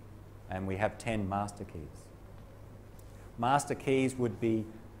 And we have 10 master keys. Master keys would be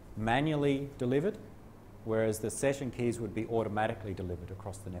manually delivered, whereas the session keys would be automatically delivered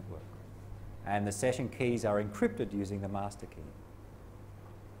across the network. And the session keys are encrypted using the master key.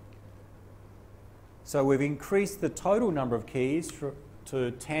 So we've increased the total number of keys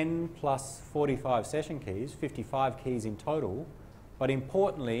to 10 plus 45 session keys, 55 keys in total, but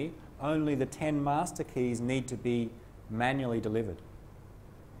importantly, only the 10 master keys need to be manually delivered.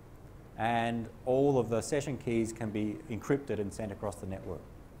 And all of the session keys can be encrypted and sent across the network.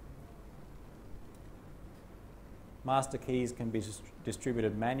 Master keys can be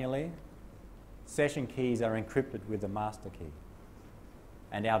distributed manually. Session keys are encrypted with the master key.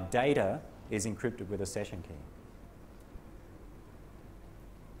 And our data is encrypted with a session key.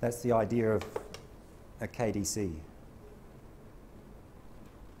 That's the idea of a KDC.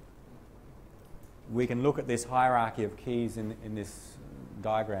 We can look at this hierarchy of keys in this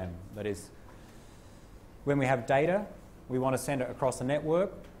diagram. That is, when we have data, we want to send it across the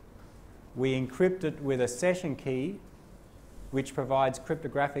network. We encrypt it with a session key, which provides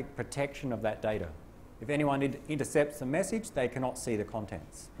cryptographic protection of that data. If anyone intercepts the message, they cannot see the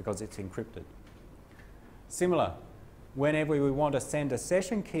contents because it's encrypted. Similar, whenever we want to send a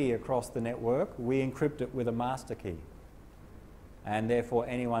session key across the network, we encrypt it with a master key. And therefore,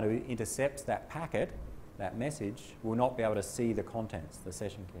 anyone who intercepts that packet, that message, will not be able to see the contents, the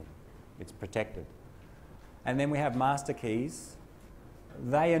session key. It's protected. And then we have master keys.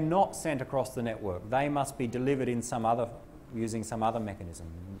 They are not sent across the network. They must be delivered in using some other mechanism,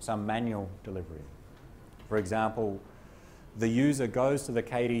 some manual delivery. For example, the user goes to the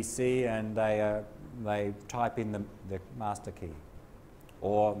KDC and they type in the master key.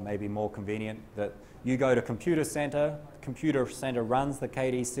 Or maybe more convenient, that you go to computer center runs the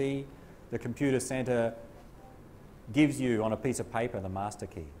KDC, the computer center gives you on a piece of paper the master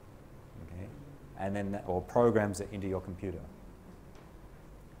key, okay? And then or programs it into your computer.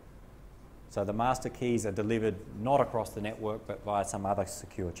 So the master keys are delivered not across the network but via some other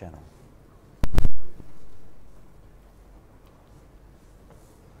secure channel.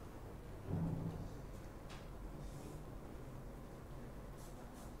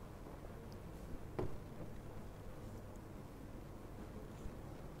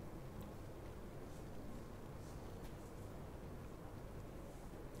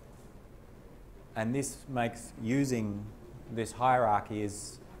 And this makes using this hierarchy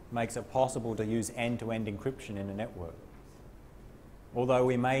makes it possible to use end-to-end encryption in a network. Although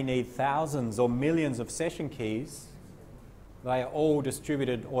we may need thousands or millions of session keys, they are all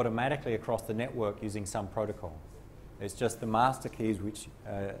distributed automatically across the network using some protocol. It's just the master keys which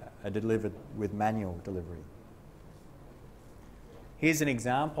are delivered with manual delivery. Here's an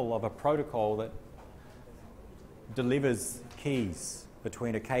example of a protocol that delivers keys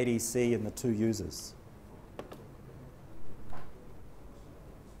between a KDC and the two users.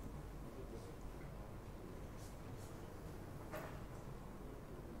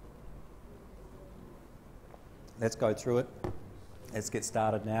 Let's go through it. Let's get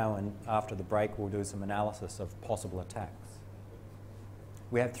started now, and after the break we'll do some analysis of possible attacks.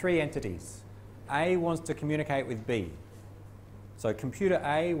 We have three entities. A wants to communicate with B. So computer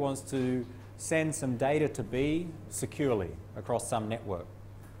A wants to send some data to B securely across some network.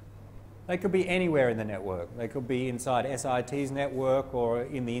 They could be anywhere in the network. They could be inside SIT's network or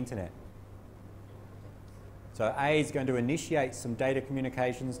in the internet. So A is going to initiate some data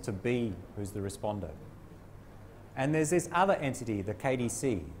communications to B, who's the responder. And there's this other entity, the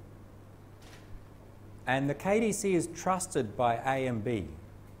KDC. And the KDC is trusted by A and B.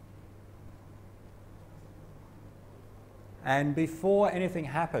 And before anything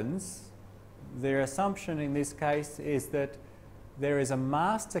happens, their assumption in this case is that there is a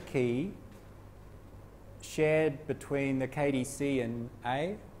master key shared between the KDC and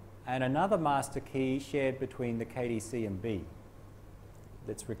A, and another master key shared between the KDC and B.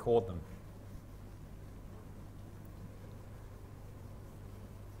 Let's record them.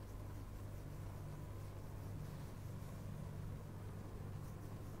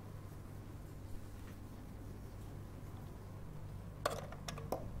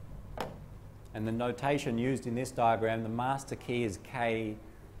 And the notation used in this diagram, the master key is KA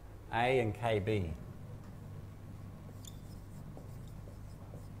and KB.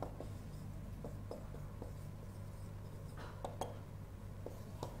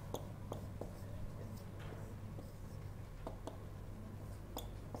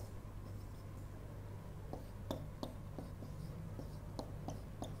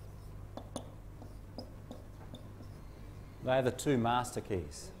 They're the two master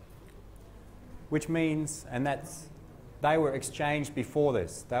keys. Which means, and they were exchanged before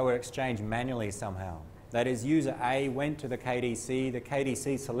this. They were exchanged manually somehow. That is, user A went to the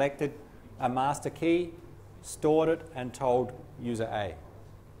KDC selected a master key, stored it, and told user A.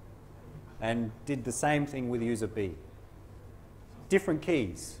 And did the same thing with user B. Different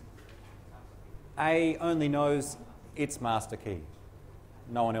keys. A only knows its master key,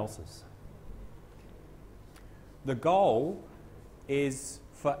 no one else's. The goal is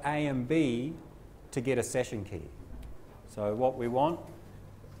for A and B to get a session key. So what we want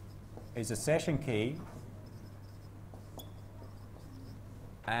is a session key,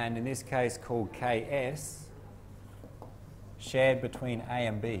 and in this case called KS, shared between A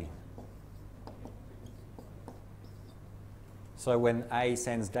and B. So when A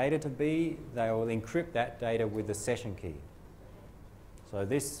sends data to B, they will encrypt that data with the session key. So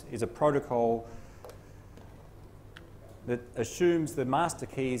this is a protocol that assumes the master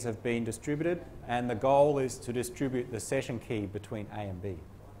keys have been distributed, and the goal is to distribute the session key between A and B.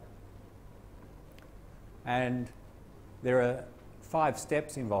 And there are 5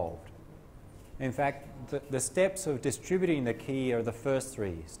 steps involved. In fact, the steps of distributing the key are the first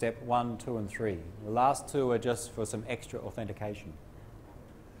 3, step 1, 2, and 3. The last 2 are just for some extra authentication.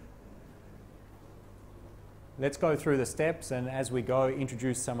 Let's go through the steps, and as we go,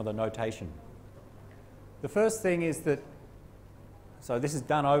 introduce some of the notation. The first thing is that, so this is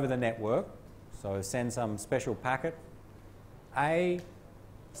done over the network, so send some special packet. A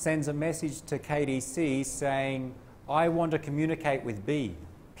sends a message to KDC saying, I want to communicate with B.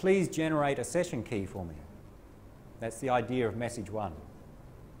 Please generate a session key for me. That's the idea of message 1.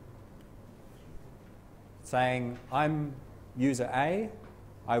 Saying, I'm user A,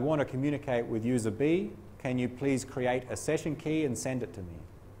 I want to communicate with user B, can you please create a session key and send it to me?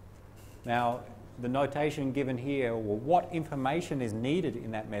 Now, the notation given here, well, what information is needed in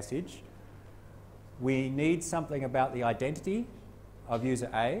that message? We need something about the identity of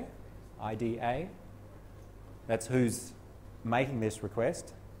user A, ID A. That's who's making this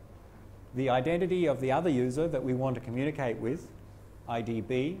request. The identity of the other user that we want to communicate with, ID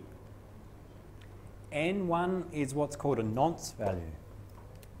B. N1 is what's called a nonce value.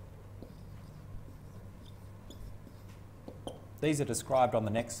 These are described on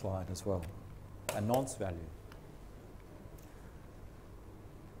the next slide as well, a nonce value.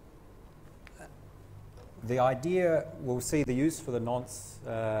 The idea, we'll see the use for the nonce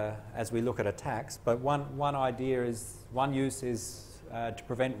as we look at attacks, but one use is to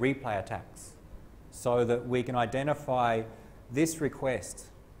prevent replay attacks, so that we can identify this request.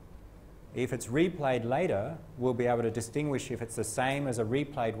 If it's replayed later, we'll be able to distinguish if it's the same as a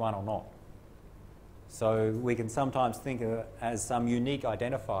replayed one or not. So we can sometimes think of it as some unique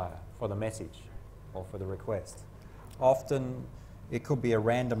identifier for the message or for the request. Often it could be a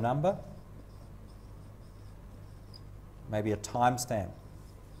random number, maybe a timestamp.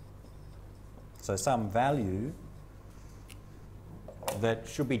 So some value that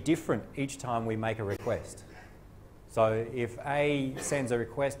should be different each time we make a request. So if A sends a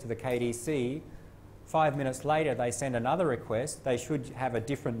request to the KDC, 5 minutes later they send another request, they should have a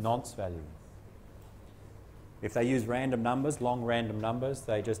different nonce value. If they use random numbers, long random numbers,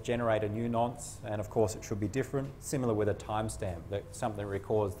 they just generate a new nonce, and of course it should be different. Similar with a timestamp, that something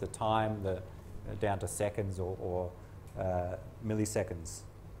records the time down to seconds or milliseconds.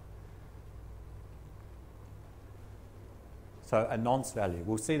 So a nonce value.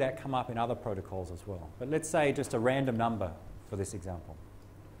 We'll see that come up in other protocols as well. But let's say just a random number for this example.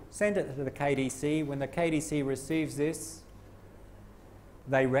 Send it to the KDC. When the KDC receives this,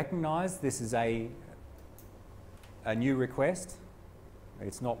 they recognize this is a new request.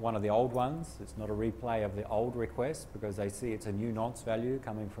 It's not one of the old ones. It's not a replay of the old request, because they see it's a new nonce value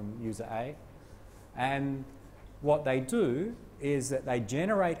coming from user A. And what they do is that they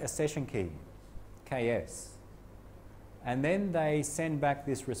generate a session key, KS, and then they send back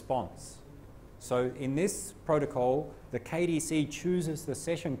this response. So in this protocol, the KDC chooses the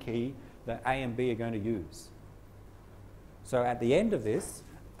session key that A and B are going to use. So at the end of this,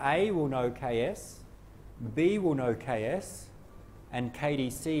 A will know KS, B will know KS, and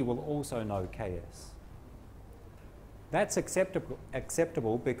KDC will also know KS. That's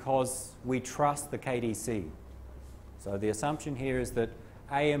acceptable because we trust the KDC. So the assumption here is that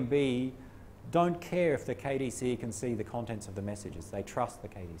A and B don't care if the KDC can see the contents of the messages. They trust the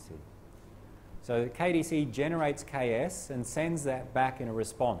KDC. So the KDC generates KS and sends that back in a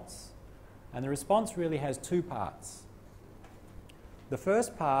response. And the response really has 2 parts. The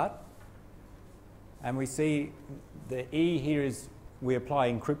first part, and we see the E here is we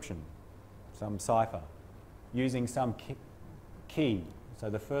apply encryption, some cipher, using some key. So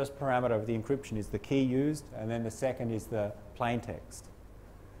the first parameter of the encryption is the key used, and then the second is the plaintext.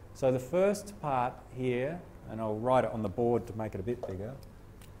 So the first part here, and I'll write it on the board to make it a bit bigger.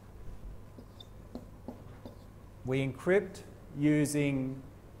 We encrypt using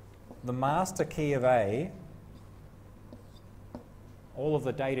the master key of A, all of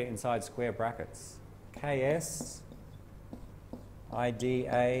the data inside square brackets. KS, ID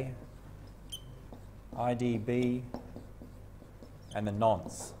A, ID B, and the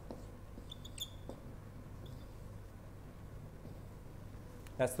nonce.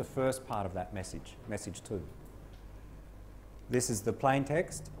 That's the first part of that message, message 2. This is the plain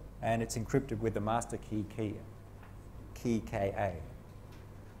text, and it's encrypted with the master key KA.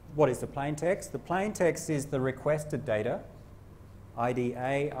 What is the plain text? The plain text is the requested data, ID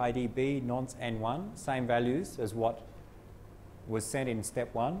A, ID B, nonce, N1, same values as what was sent in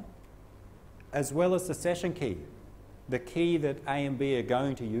step 1, as well as the session key, the key that A and B are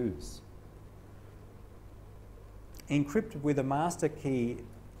going to use. Encrypted with a master key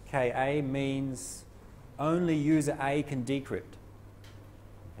KA means only user A can decrypt,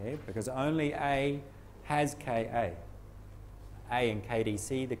 okay? Because only A has KA. A and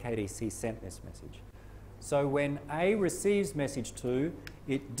KDC, the KDC sent this message. So when A receives message 2,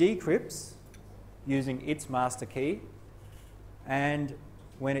 it decrypts using its master key, and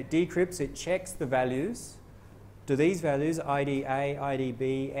when it decrypts, it checks the values. Do these values, ID A, ID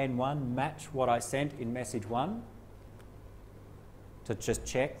B, N1, match what I sent in message 1? To just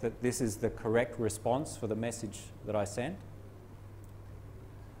check that this is the correct response for the message that I sent.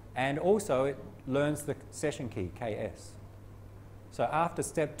 And also it learns the session key, KS. So after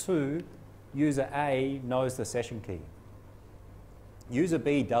step 2, user A knows the session key. User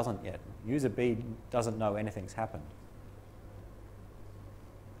B doesn't yet. User B doesn't know anything's happened.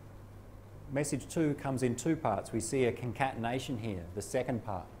 Message 2 comes in 2 parts. We see a concatenation here, the second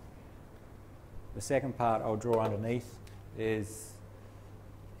part. The second part I'll draw underneath is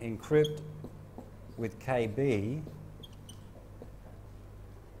encrypt with KB,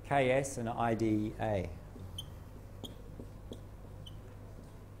 KS and ID A.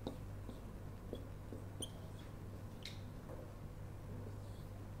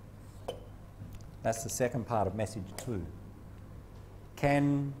 That's the second part of message 2.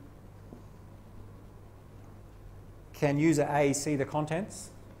 Can user A see the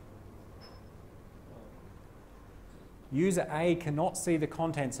contents? User A cannot see the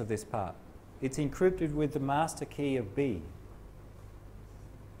contents of this part. It's encrypted with the master key of B.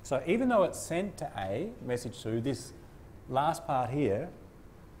 So even though it's sent to A, message 2, this last part here,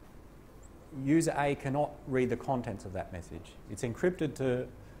 user A cannot read the contents of that message. It's encrypted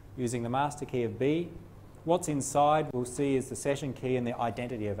using the master key of B. What's inside we'll see is the session key and the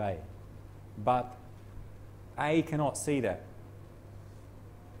identity of A. But A cannot see that.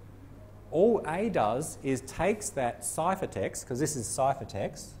 All A does is takes that ciphertext, because this is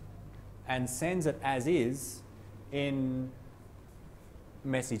ciphertext, and sends it as is in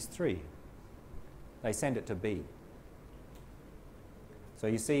message 3. They send it to B. So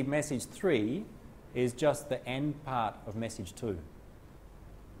you see message 3 is just the end part of message 2.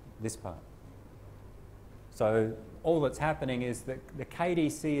 This part. So all that's happening is that the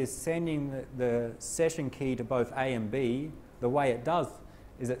KDC is sending the session key to both A and B. The way it does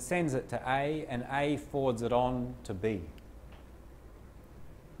is it sends it to A, and A forwards it on to B.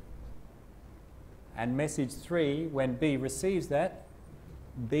 And message 3, when B receives that,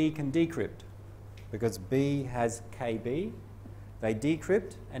 B can decrypt, because B has KB. They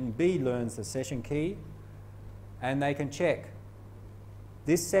decrypt, and B learns the session key, and they can check.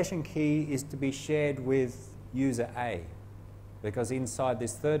 This session key is to be shared with user A, because inside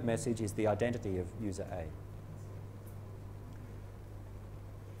this third message is the identity of user A.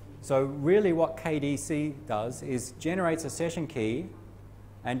 So really what KDC does is generates a session key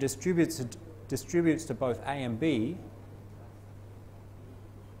and distributes to both A and B,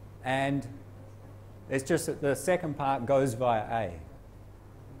 and it's just that the second part goes via A.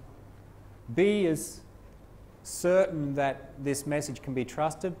 B is certain that this message can be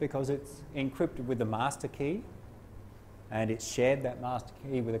trusted because it's encrypted with the master key, and it's shared that master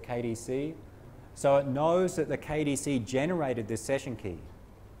key with a KDC. So it knows that the KDC generated this session key.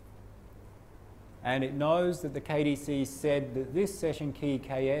 And it knows that the KDC said that this session key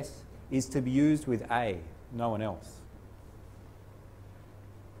KS is to be used with A, no one else.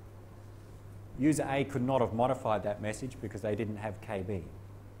 User A could not have modified that message because they didn't have KB.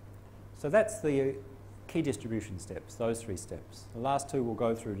 So that's the key distribution steps, those 3 steps. The last 2 we'll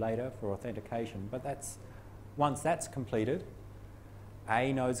go through later for authentication, but once that's completed,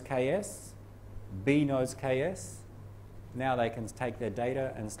 A knows KS, B knows KS, now they can take their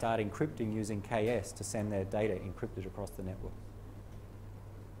data and start encrypting using KS to send their data encrypted across the network.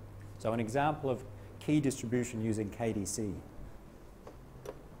 So an example of key distribution using KDC.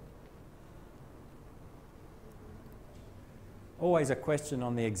 Always a question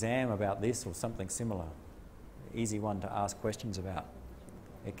on the exam about this or something similar. Easy one to ask questions about.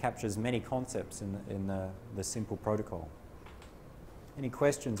 It captures many concepts in the simple protocol. Any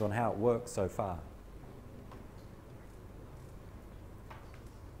questions on how it works so far?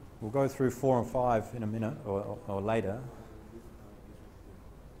 We'll go through 4 and 5 in a minute or later.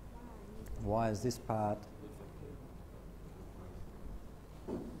 Why is this part?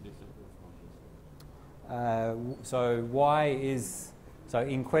 So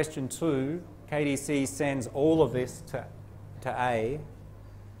in question 2, KDC sends all of this to A.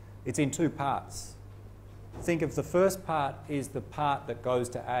 It's in 2 parts. Think of the first part is the part that goes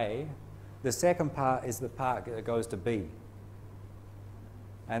to A. The second part is the part that goes to B.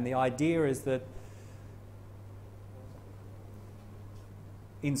 And the idea is that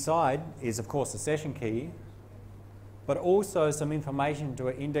inside is, of course, the session key, but also some information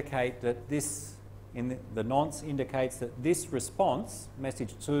to indicate that this, the nonce indicates that this response,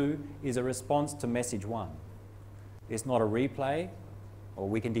 message 2, is a response to message 1. It's not a replay, or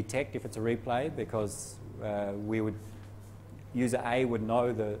we can detect if it's a replay because user A would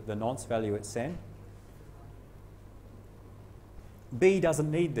know the nonce value it's sent. B doesn't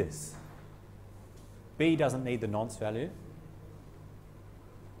need this. B doesn't need the nonce value.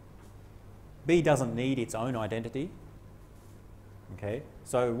 B doesn't need its own identity. Okay,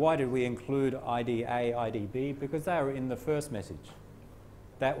 so why did we include ID A, ID B? Because they were in the first message.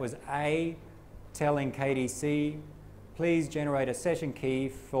 That was A telling KDC, please generate a session key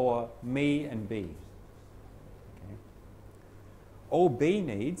for me and B. Okay. All B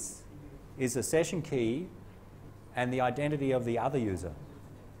needs is a session key and the identity of the other user.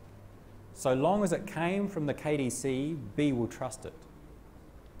 So long as it came from the KDC, B will trust it.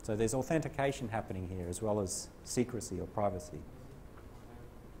 So there's authentication happening here as well as secrecy or privacy.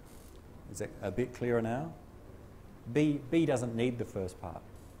 Is it a bit clearer now? B doesn't need the first part.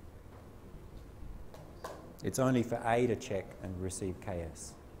 It's only for A to check and receive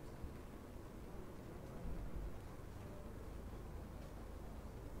KS.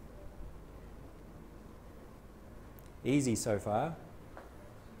 Easy so far.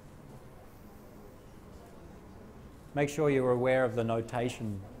 Make sure you're aware of the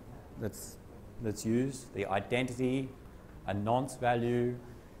notation that's used, the identity, a nonce value,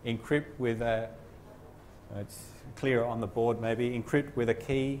 encrypt with a, it's clearer on the board maybe, encrypt with a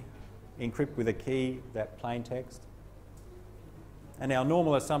key, that plain text. And our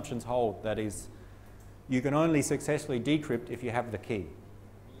normal assumptions hold, that is, you can only successfully decrypt if you have the key.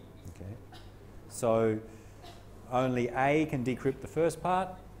 Okay? So only A can decrypt the first part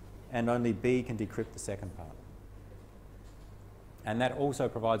and only B can decrypt the second part. And that also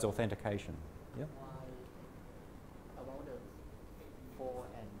provides authentication. Yep. About the 4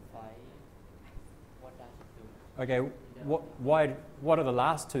 and 5, what does it do? Okay, what are the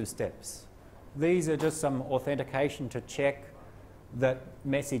last 2 steps? These are just some authentication to check that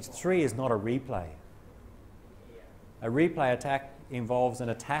message 3 is not a replay. A replay attack involves an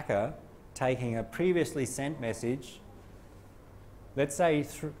attacker taking a previously sent message. Let's say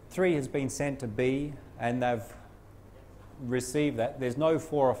 3 has been sent to B and they've received that. There's no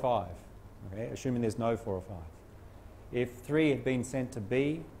 4 or 5, okay? Assuming there's no 4 or 5. If 3 had been sent to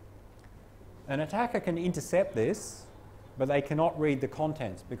B, an attacker can intercept this, but they cannot read the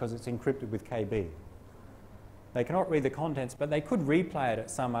contents because it's encrypted with KB. They cannot read the contents, but they could replay it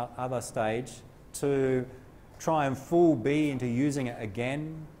at some other stage to try and fool B into using it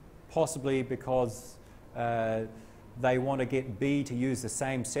again, possibly because they want to get B to use the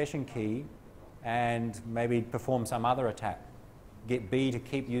same session key and maybe perform some other attack. Get B to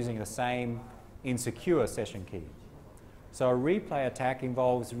keep using the same insecure session key. So a replay attack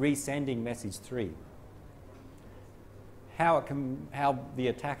involves resending message 3. How the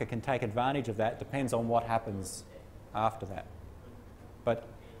attacker can take advantage of that depends on what happens after that. But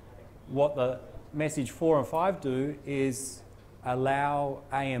what the message 4 and 5 do is allow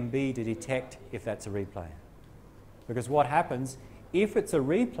A and B to detect if that's a replay. Because what happens, if it's a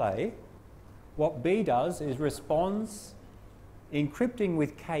replay, what B does is responds encrypting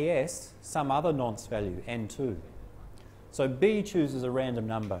with KS some other nonce value, N2. So B chooses a random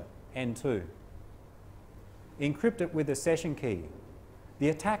number, N2. Encrypt it with a session key. The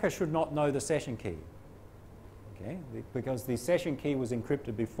attacker should not know the session key. Okay? Because the session key was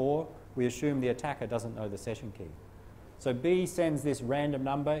encrypted before, we assume the attacker doesn't know the session key. So B sends this random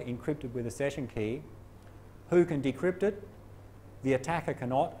number encrypted with a session key. Who can decrypt it? The attacker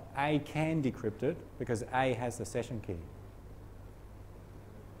cannot. A can decrypt it because A has the session key.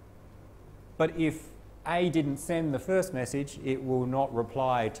 But if A didn't send the first message, it will not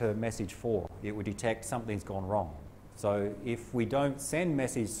reply to message 4. It will detect something's gone wrong. So if we don't send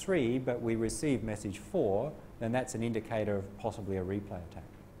message 3 but we receive message 4, then that's an indicator of possibly a replay attack.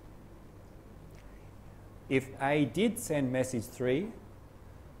 If A did send message 3,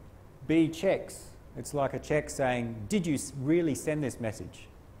 B checks. It's like a check saying, did you really send this message?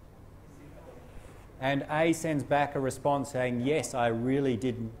 And A sends back a response saying, yes, I really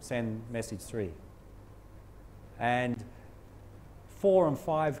did send message 3. And 4 and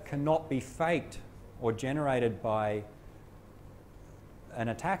 5 cannot be faked or generated by an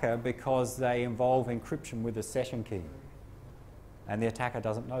attacker because they involve encryption with a session key. And the attacker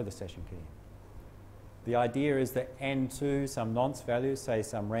doesn't know the session key. The idea is that N2, some nonce value, say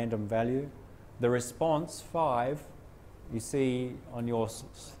some random value, the response 5, you see on your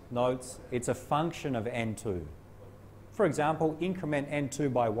notes, it's a function of N2. For example, increment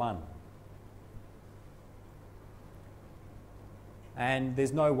N2 by 1. And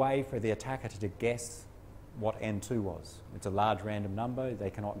there's no way for the attacker to guess what N2 was. It's a large random number. They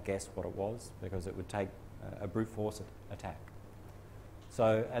cannot guess what it was because it would take a brute force attack.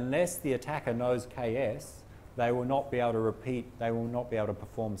 So unless the attacker knows KS, they will not be able to repeat, they will not be able to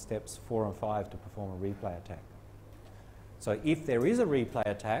perform steps 4 and 5 to perform a replay attack. So if there is a replay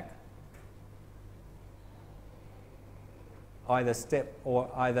attack,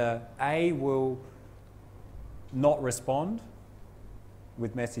 either A will not respond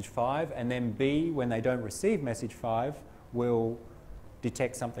with message 5, and then B, when they don't receive message 5, will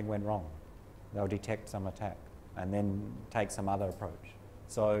detect something went wrong. They'll detect some attack and then take some other approach.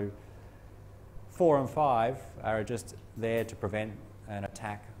 So 4 and 5 are just there to prevent an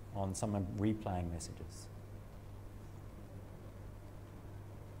attack on someone replaying messages.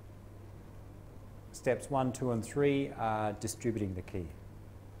 Steps 1, 2, and 3 are distributing the key.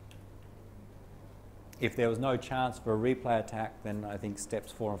 If there was no chance for a replay attack, then I think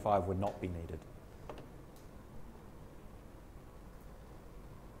steps 4 and 5 would not be needed.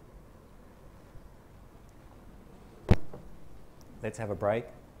 Let's have a break.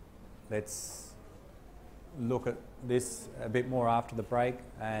 Let's look at this a bit more after the break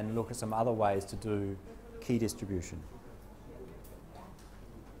and look at some other ways to do key distribution.